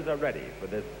judges are ready for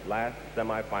this last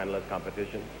semifinalist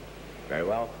competition, very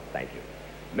well, thank you.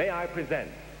 May I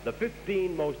present the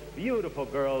 15 most beautiful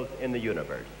girls in the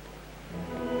universe.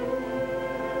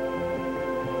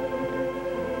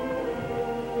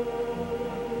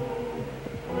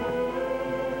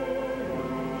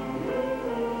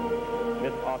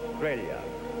 Australia.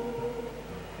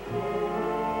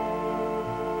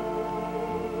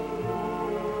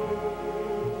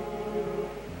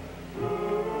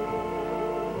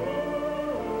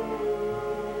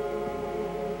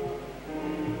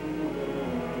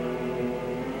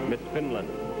 Miss Finland.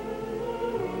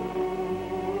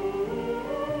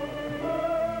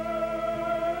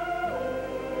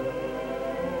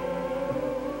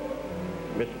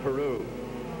 Miss Peru.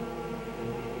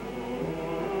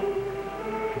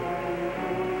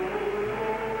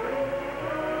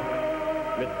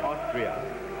 Miss Austria.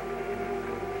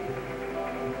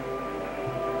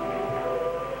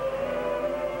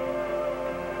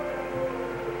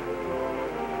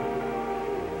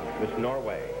 Miss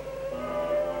Norway.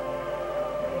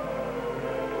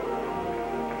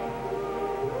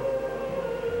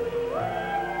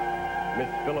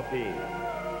 Miss Philippines.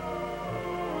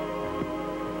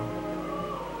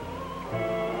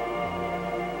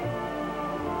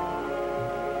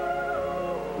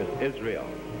 Miss Israel.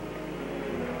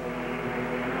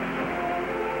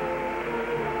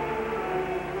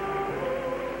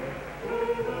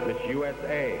 Miss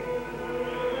USA.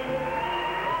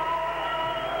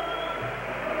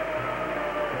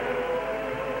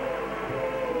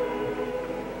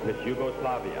 Miss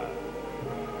Yugoslavia.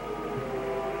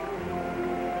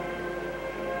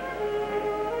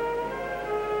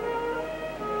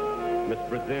 Miss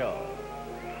Brazil.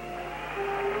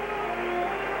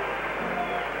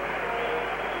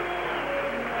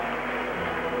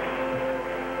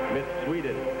 Miss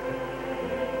Sweden.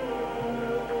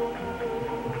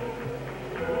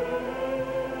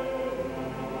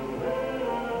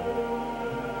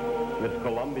 Miss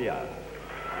Colombia.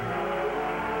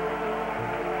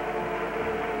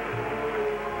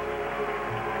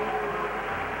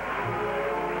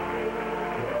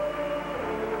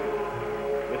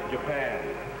 Miss Japan.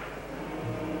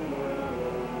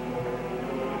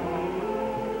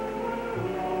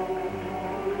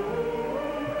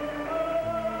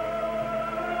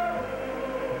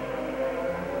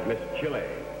 Miss Chile.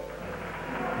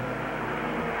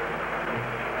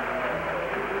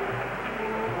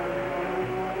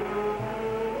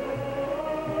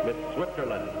 Miss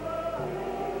Switzerland.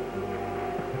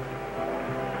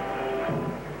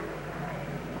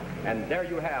 And there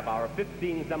you have our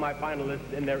 15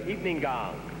 semifinalists in their evening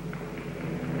gowns.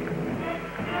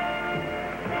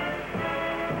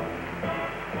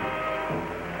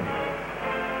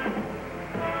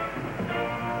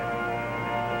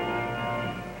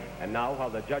 And now, while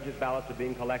the judges' ballots are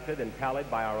being collected and tallied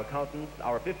by our accountants,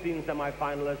 our 15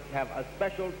 semifinalists have a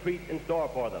special treat in store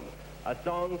for them. A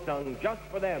song sung just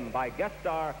for them by guest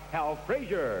star Hal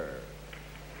Frazier.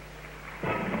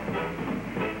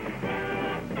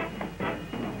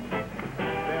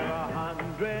 There are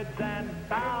hundreds and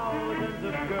thousands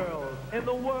of girls in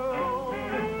the world.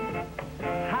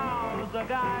 How's a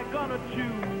guy gonna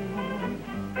choose?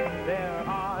 There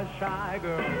are shy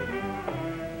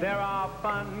girls. There are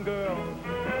fun girls.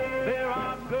 There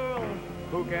are girls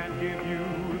who can give you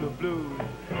the blues.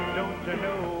 Don't you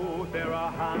know there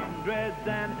are hundreds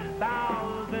and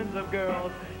thousands of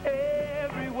girls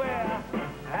everywhere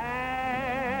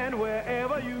and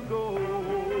wherever you go.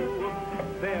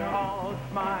 They're all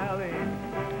smiling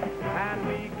and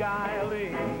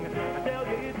beguiling. I tell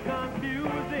you it's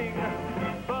confusing,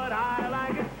 but I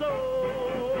like it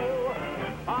so.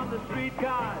 On the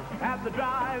streetcars, at the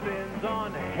drive-ins,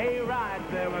 on hay-rides,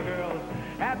 there were girls.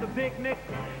 At the picnics,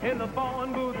 in the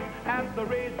phone booth, at the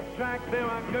racetrack, there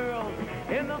are girls.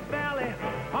 In the valley,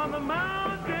 on the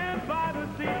mountain, by the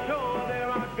seashore, there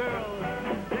are girls.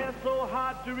 They're so hot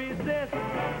hard to resist.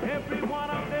 Every one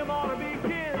of them ought to be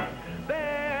kissed.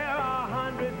 There are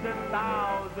hundreds and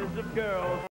thousands of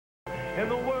girls in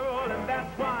the world, and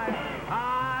that's why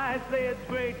I say it's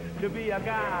great to be a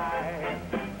guy.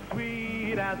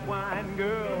 Sweet as wine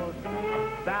girls,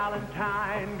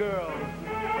 Valentine girls,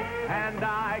 and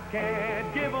I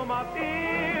can't give them up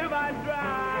if I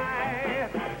try.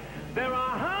 There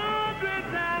are hundreds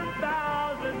and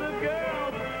thousands of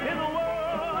girls in the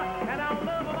world, and I'll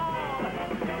love them all.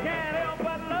 Can't help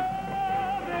but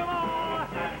love them all,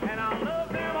 and I'll love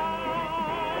them all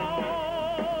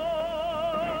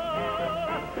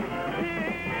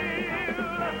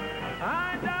till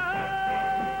I die.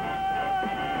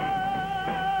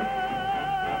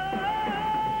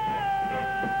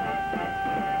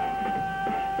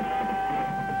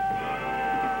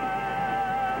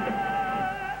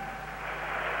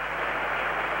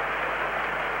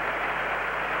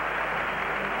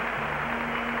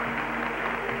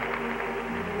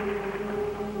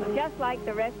 Just like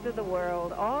the rest of the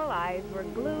world, all eyes were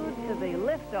glued to the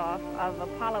liftoff of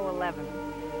Apollo 11.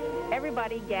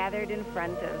 Everybody gathered in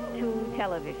front of two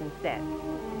television sets.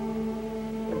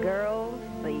 The girls,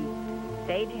 the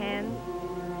stagehands,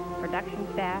 production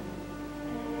staff.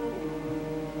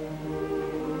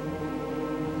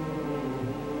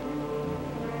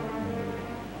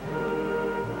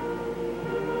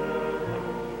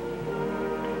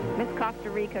 Miss Costa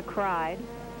Rica cried.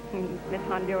 Miss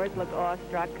Honduras looked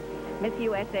awestruck. Miss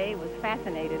USA was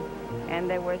fascinated, and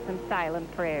there were some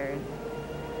silent prayers.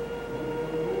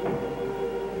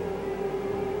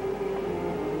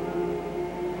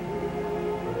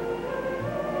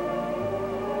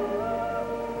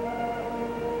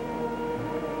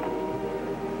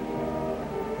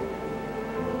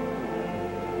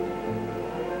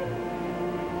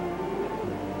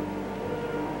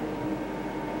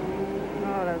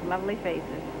 Oh, those lovely faces.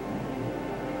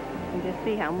 And just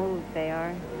see how moved they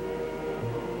are.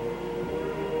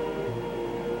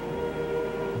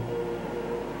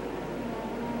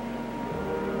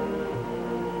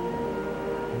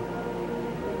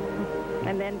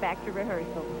 And then back to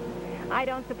rehearsal. I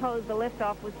don't suppose the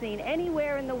liftoff was seen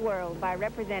anywhere in the world by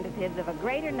representatives of a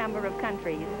greater number of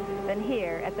countries than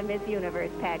here at the Miss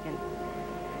Universe pageant.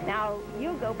 Now,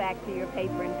 you go back to your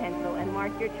paper and pencil and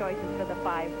mark your choices for the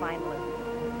 5 finalists.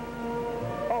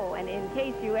 Oh, and in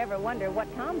case you ever wonder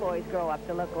what tomboys grow up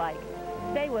to look like,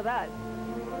 stay with us.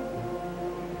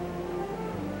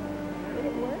 Did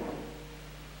it work?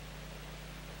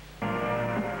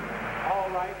 All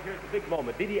right, here's the big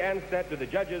moment. Dee Dee Anstett, do the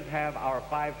judges have our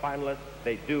 5 finalists?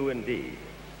 They do indeed.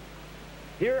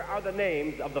 Here are the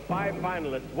names of the 5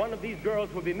 finalists. One of these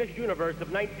girls will be Miss Universe of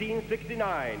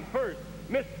 1969. First,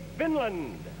 Miss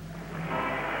Finland.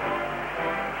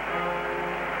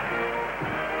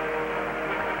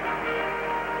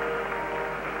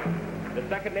 The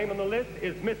second name on the list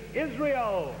is Miss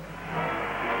Israel.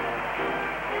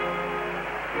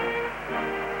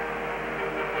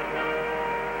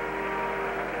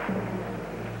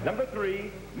 Number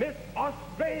 3, Miss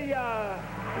Australia.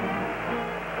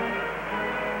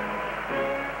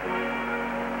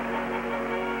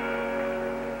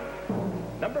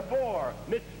 Number 4,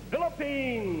 Miss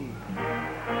Philippines.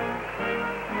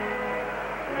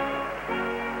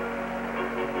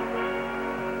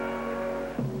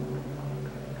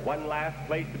 One last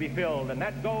place to be filled, and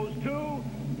that goes to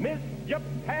Miss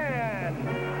Japan.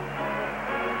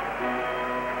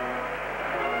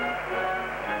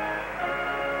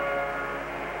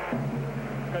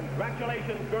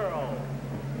 Congratulations, girls.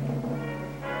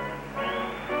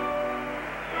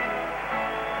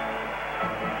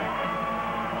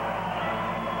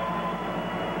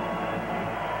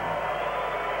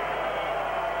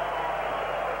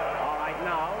 All right,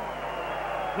 now,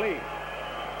 please,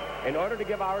 in order to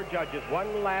give our judges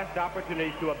one last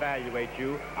opportunity to evaluate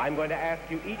you, I'm going to ask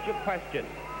you each a question.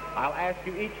 I'll ask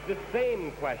you each the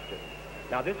same question.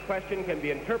 Now, this question can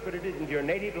be interpreted into your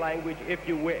native language if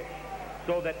you wish,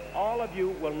 so that all of you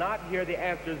will not hear the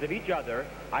answers of each other.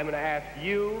 I'm going to ask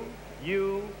you,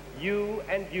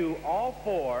 and you, all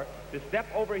 4, to step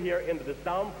over here into the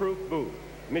soundproof booth.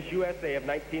 Miss USA of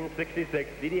 1966,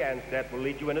 Dee Dee Anstett, will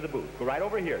lead you into the booth. Go right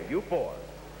over here, you 4.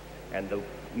 And the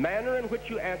manner in which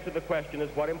you answer the question is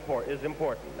what is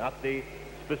important, not the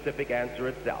specific answer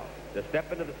itself. To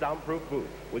step into the soundproof booth.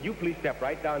 Will you please step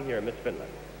right down here, Miss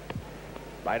Finland?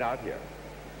 Right out here.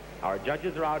 Our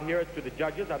judges are out here. As to the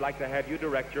judges, I'd like to have you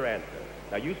direct your answer.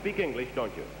 Now, you speak English,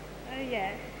 don't you?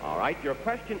 Yes. All right. Your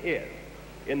question is,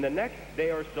 in the next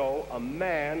day or so, a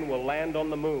man will land on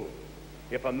the moon.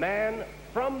 If a man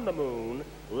from the moon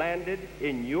landed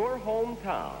in your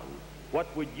hometown, what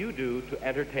would you do to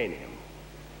entertain him?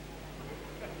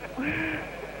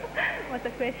 What a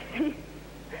question.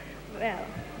 Well,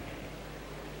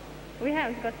 we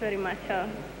haven't got very much of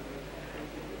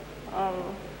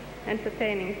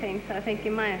entertaining things, I think,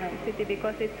 in my home city,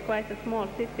 because it's quite a small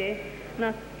city,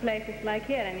 not places like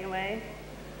here anyway.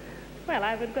 Well,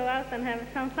 I would go out and have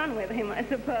some fun with him, I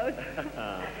suppose.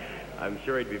 I'm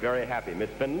sure he'd be very happy. Miss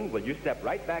Finland, will you step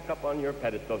right back up on your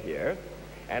pedestal here?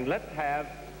 And let's have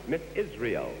Miss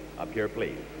Israel up here,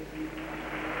 please.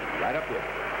 Right up here.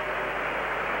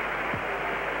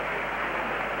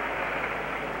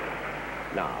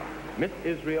 Now, Miss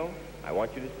Israel, I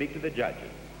want you to speak to the judges.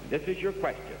 This is your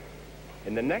question.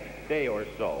 In the next day or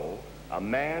so, a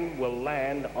man will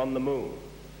land on the moon.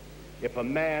 If a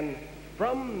man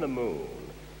from the moon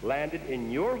landed in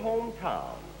your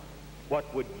hometown,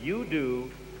 what would you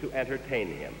do to entertain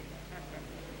him?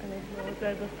 I don't know what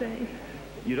I was saying.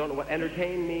 You don't know what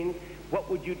entertain means? What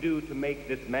would you do to make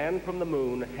this man from the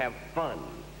moon have fun?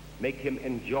 Make him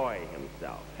enjoy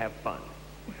himself, have fun.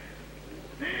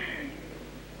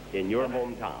 In your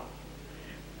hometown.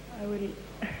 I will...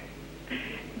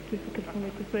 It's difficult for me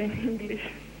to say in English.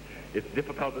 It's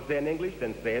difficult to say in English?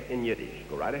 Then say it in Yiddish.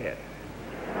 Go right ahead.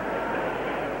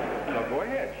 No, go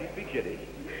ahead. She speaks Yiddish.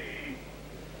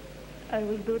 I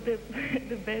will do the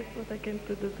best what I can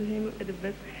to do to him, the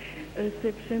best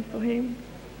reception for him.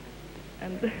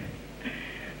 And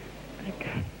I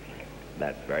can't.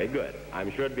 That's very good.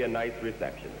 I'm sure it'd be a nice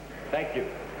reception. Thank you.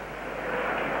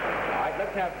 All right,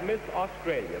 let's have Miss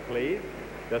Australia, please.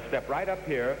 Just step right up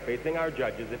here, facing our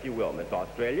judges, if you will. Miss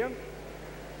Australia.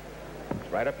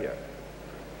 Right up here.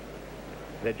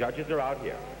 The judges are out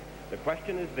here. The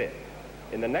question is this.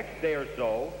 In the next day or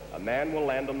so, a man will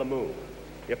land on the moon.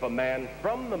 If a man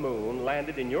from the moon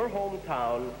landed in your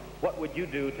hometown, what would you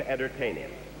do to entertain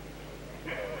him?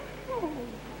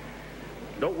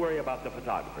 Don't worry about the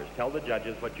photographers. Tell the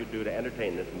judges what you do to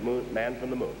entertain this man from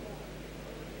the moon.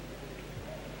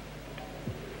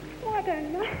 Oh, I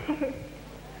don't know.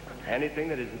 Anything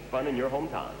that is fun in your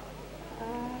hometown.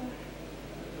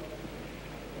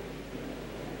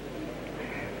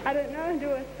 I don't know,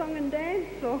 do a song and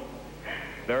dance or...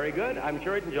 Very good. I'm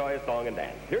sure he'd enjoy a song and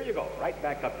dance. Here you go, right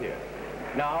back up here.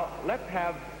 Now, let's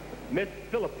have Miss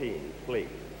Philippines, please.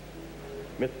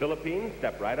 Miss Philippines,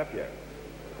 step right up here.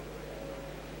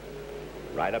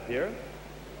 Right up here.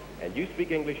 And you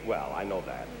speak English well, I know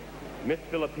that. Miss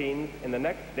Philippines, in the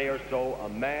next day or so, a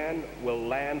man will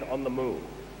land on the moon.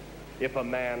 If a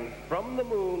man from the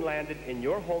moon landed in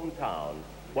your hometown,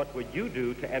 what would you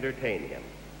do to entertain him?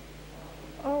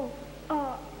 Oh,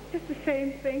 just the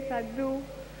same things I do.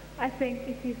 I think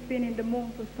if he's been in the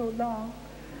moon for so long,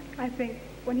 I think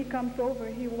when he comes over,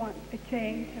 he wants a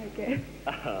change, I guess.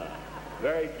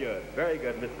 Very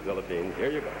good, Miss Philippines. Here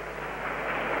you go.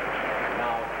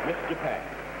 Now, Miss Japan.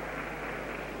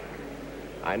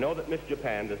 I know that Miss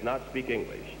Japan does not speak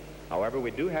English. However, we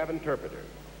do have interpreters.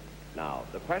 Now,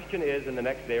 the question is, in the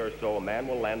next day or so, a man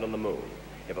will land on the moon.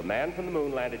 If a man from the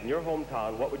moon landed in your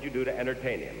hometown, what would you do to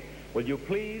entertain him? Will you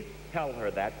please tell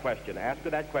her that question? Ask her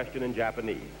that question in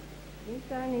Japanese.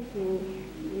 23日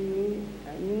に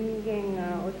人間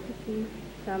がお月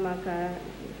様から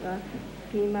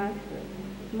来ます。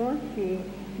もし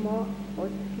もお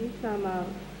月様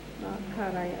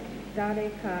から誰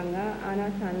かがあな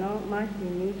たの町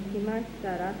に来まし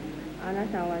たら、あな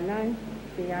たは何し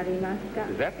てやりますか?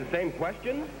 Is that the same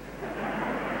question?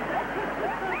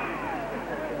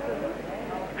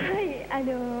 はい、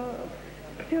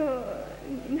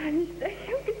何したい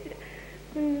のかしら。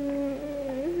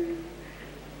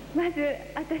まず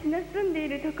私の住んでい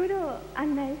るところを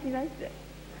案内します。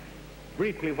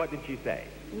Briefly, what did she say?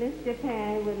 Miss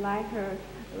Japan would like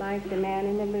the man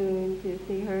in the moon to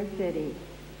see her city.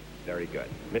 Very good.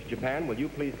 Miss Japan, will you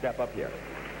please step up here?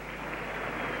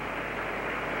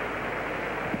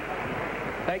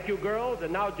 Thank you, girls.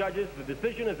 And now, judges, the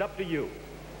decision is up to you.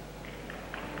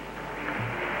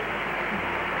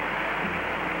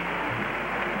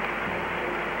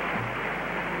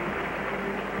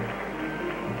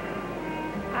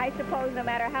 I suppose no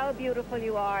matter how beautiful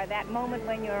you are, that moment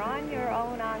when you're on your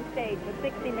own on stage with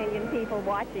 60 million people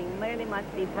watching really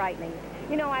must be frightening.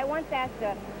 You know, I once asked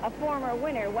a former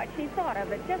winner what she thought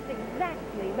of it, just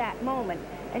exactly that moment.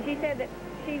 And she said that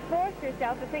she forced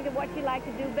herself to think of what she liked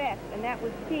to do best, and that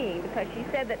was skiing, because she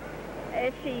said that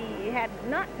if she had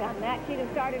not done that, she'd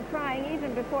have started crying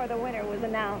even before the winner was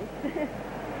announced.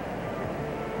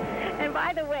 And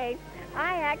by the way,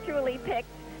 I actually picked...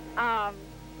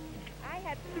 I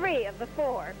had 3 of the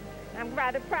 4. I'm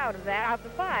rather proud of that, of the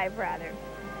 5, rather.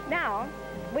 Now,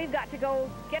 we've got to go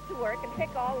get to work and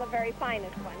pick all the very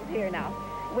finest ones here now.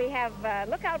 We have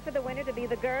look out for the winner to be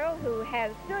the girl who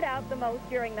has stood out the most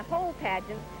during the whole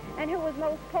pageant and who was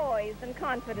most poised and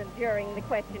confident during the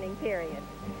questioning period.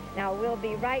 Now, we'll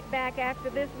be right back after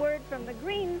this word from the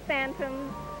Green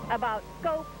Phantoms about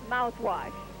Scope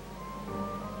mouthwash.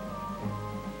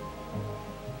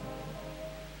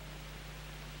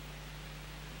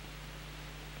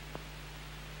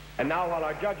 And now, while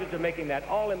our judges are making that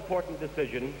all-important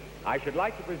decision, I should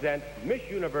like to present Miss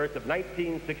Universe of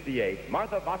 1968,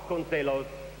 Martha Vasconcelos,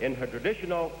 in her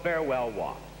traditional farewell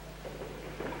walk.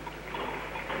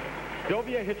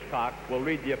 Sylvia Hitchcock will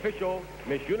read the official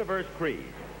Miss Universe creed.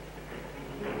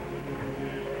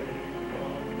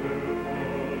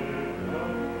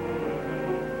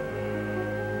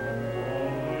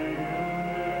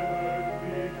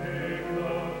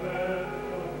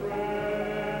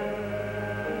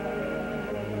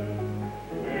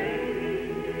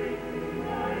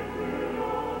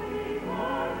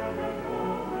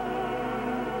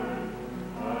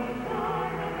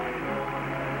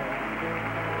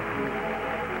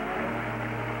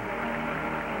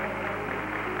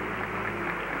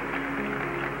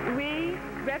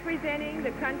 Representing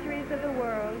the countries of the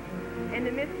world in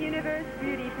the Miss Universe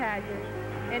Beauty Pageant,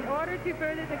 in order to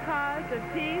further the cause of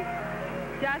peace,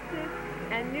 justice,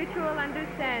 and mutual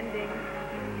understanding,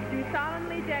 do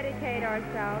solemnly dedicate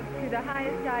ourselves to the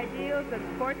highest ideals of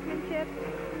sportsmanship,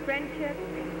 friendship,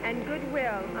 and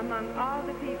goodwill among all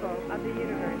the people of the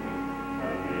universe.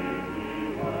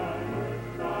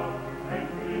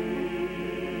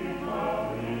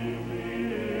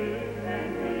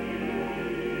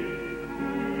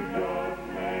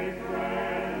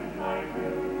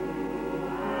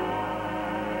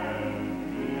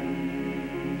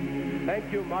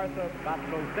 Thank you, Martha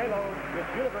Vasconcelos, Miss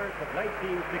Universe of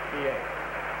 1968.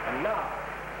 And now,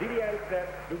 Dee Ann Stepp,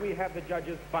 do we have the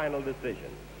judge's final decision?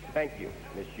 Thank you,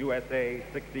 Miss USA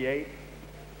 68.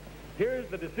 Here's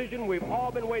the decision we've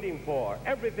all been waiting for.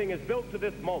 Everything is built to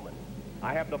this moment.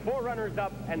 I have the 4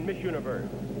 runners-up and Miss Universe.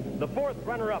 The 4th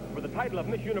runner-up for the title of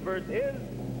Miss Universe is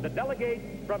the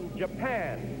delegate from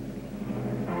Japan.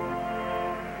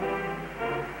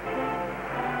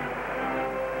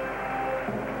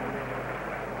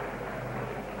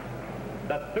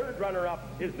 The 3rd runner-up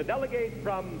is the delegate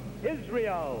from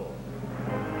Israel.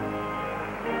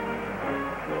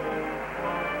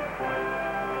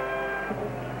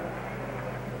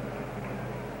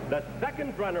 The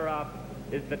 2nd runner-up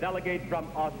is the delegate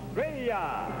from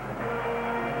Australia.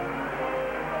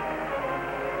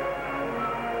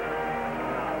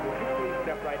 Now, would you please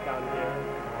step right down here,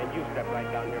 and you step right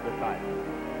down here beside me.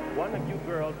 One of you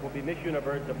girls will be Miss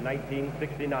Universe of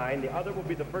 1969. The other will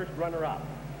be the 1st runner-up.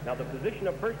 Now, the position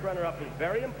of 1st runner-up is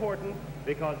very important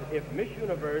because if Miss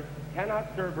Universe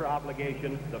cannot serve her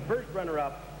obligation, the 1st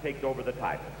runner-up takes over the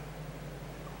title.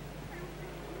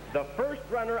 The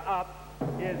 1st runner-up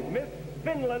is Miss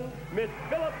Finland. Miss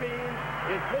Philippines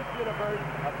is Miss Universe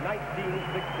of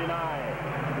 1969.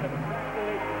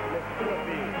 Congratulations, Miss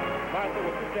Philippines. Martha,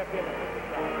 would you step in and put this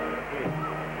down, please?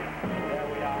 There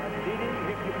we are. Dee Dee,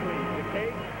 if you please, the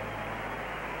cake.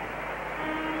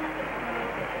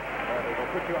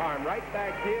 Put your arm right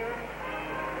back here.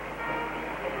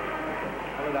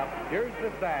 Hold it up. Here's the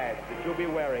badge that you'll be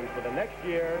wearing for the next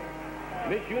year.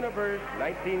 Miss Universe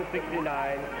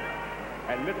 1969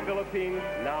 and Miss Philippines,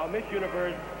 now Miss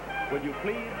Universe. Will you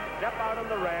please step out on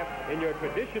the ramp in your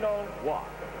traditional walk?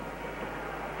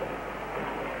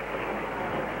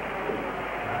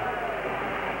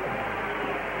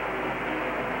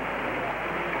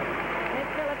 Miss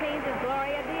Philippines is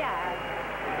Gloria Diaz.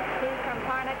 She's from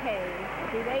Parna Cave.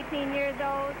 She's 18 years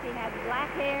old. She has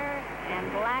black hair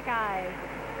and black eyes.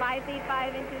 5 feet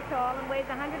 5 inches tall and weighs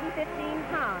 115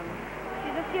 pounds.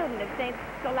 She's a student at St.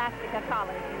 Scholastica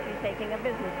College, and she's taking a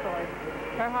business course.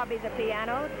 Her hobbies are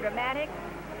piano, dramatics,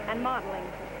 and modeling.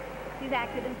 She's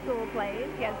acted in school plays.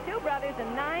 She has 2 brothers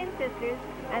and 9 sisters,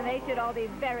 and they should all be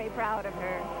very proud of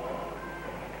her.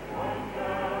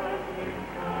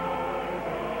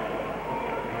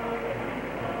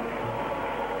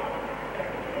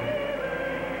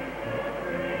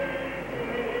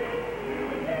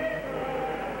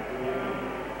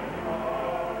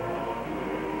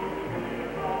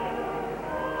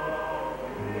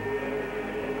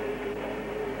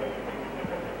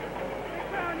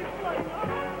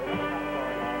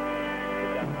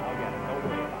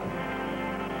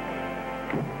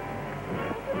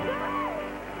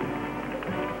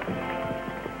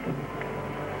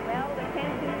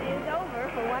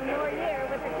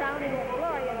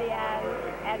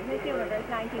 as Miss Universe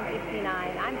 1969.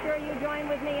 I'm sure you join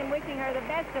with me in wishing her the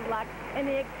best of luck in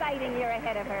the exciting year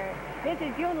ahead of her. This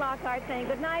is June Lockhart saying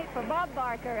goodnight for Bob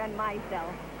Barker and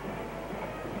myself.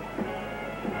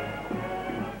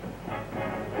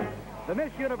 The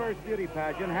Miss Universe Beauty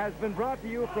Pageant has been brought to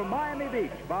you from Miami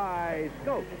Beach by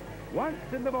Scope. Once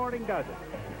in the morning does it.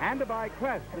 And by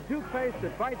Crest, the toothpaste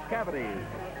that fights cavities.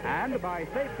 And by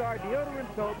Safeguard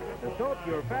Deodorant Soap, the soap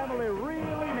your family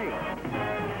really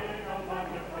needs.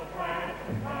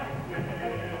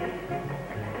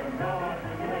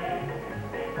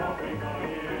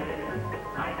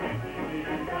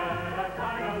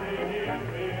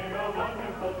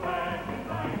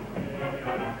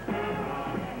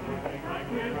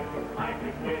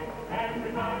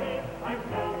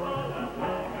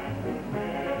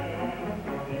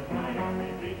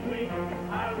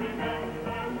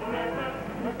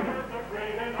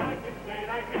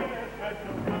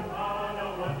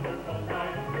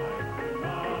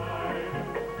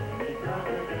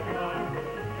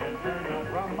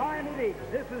 From Miami Beach,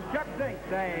 this is Chuck Zink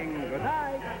saying good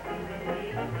night.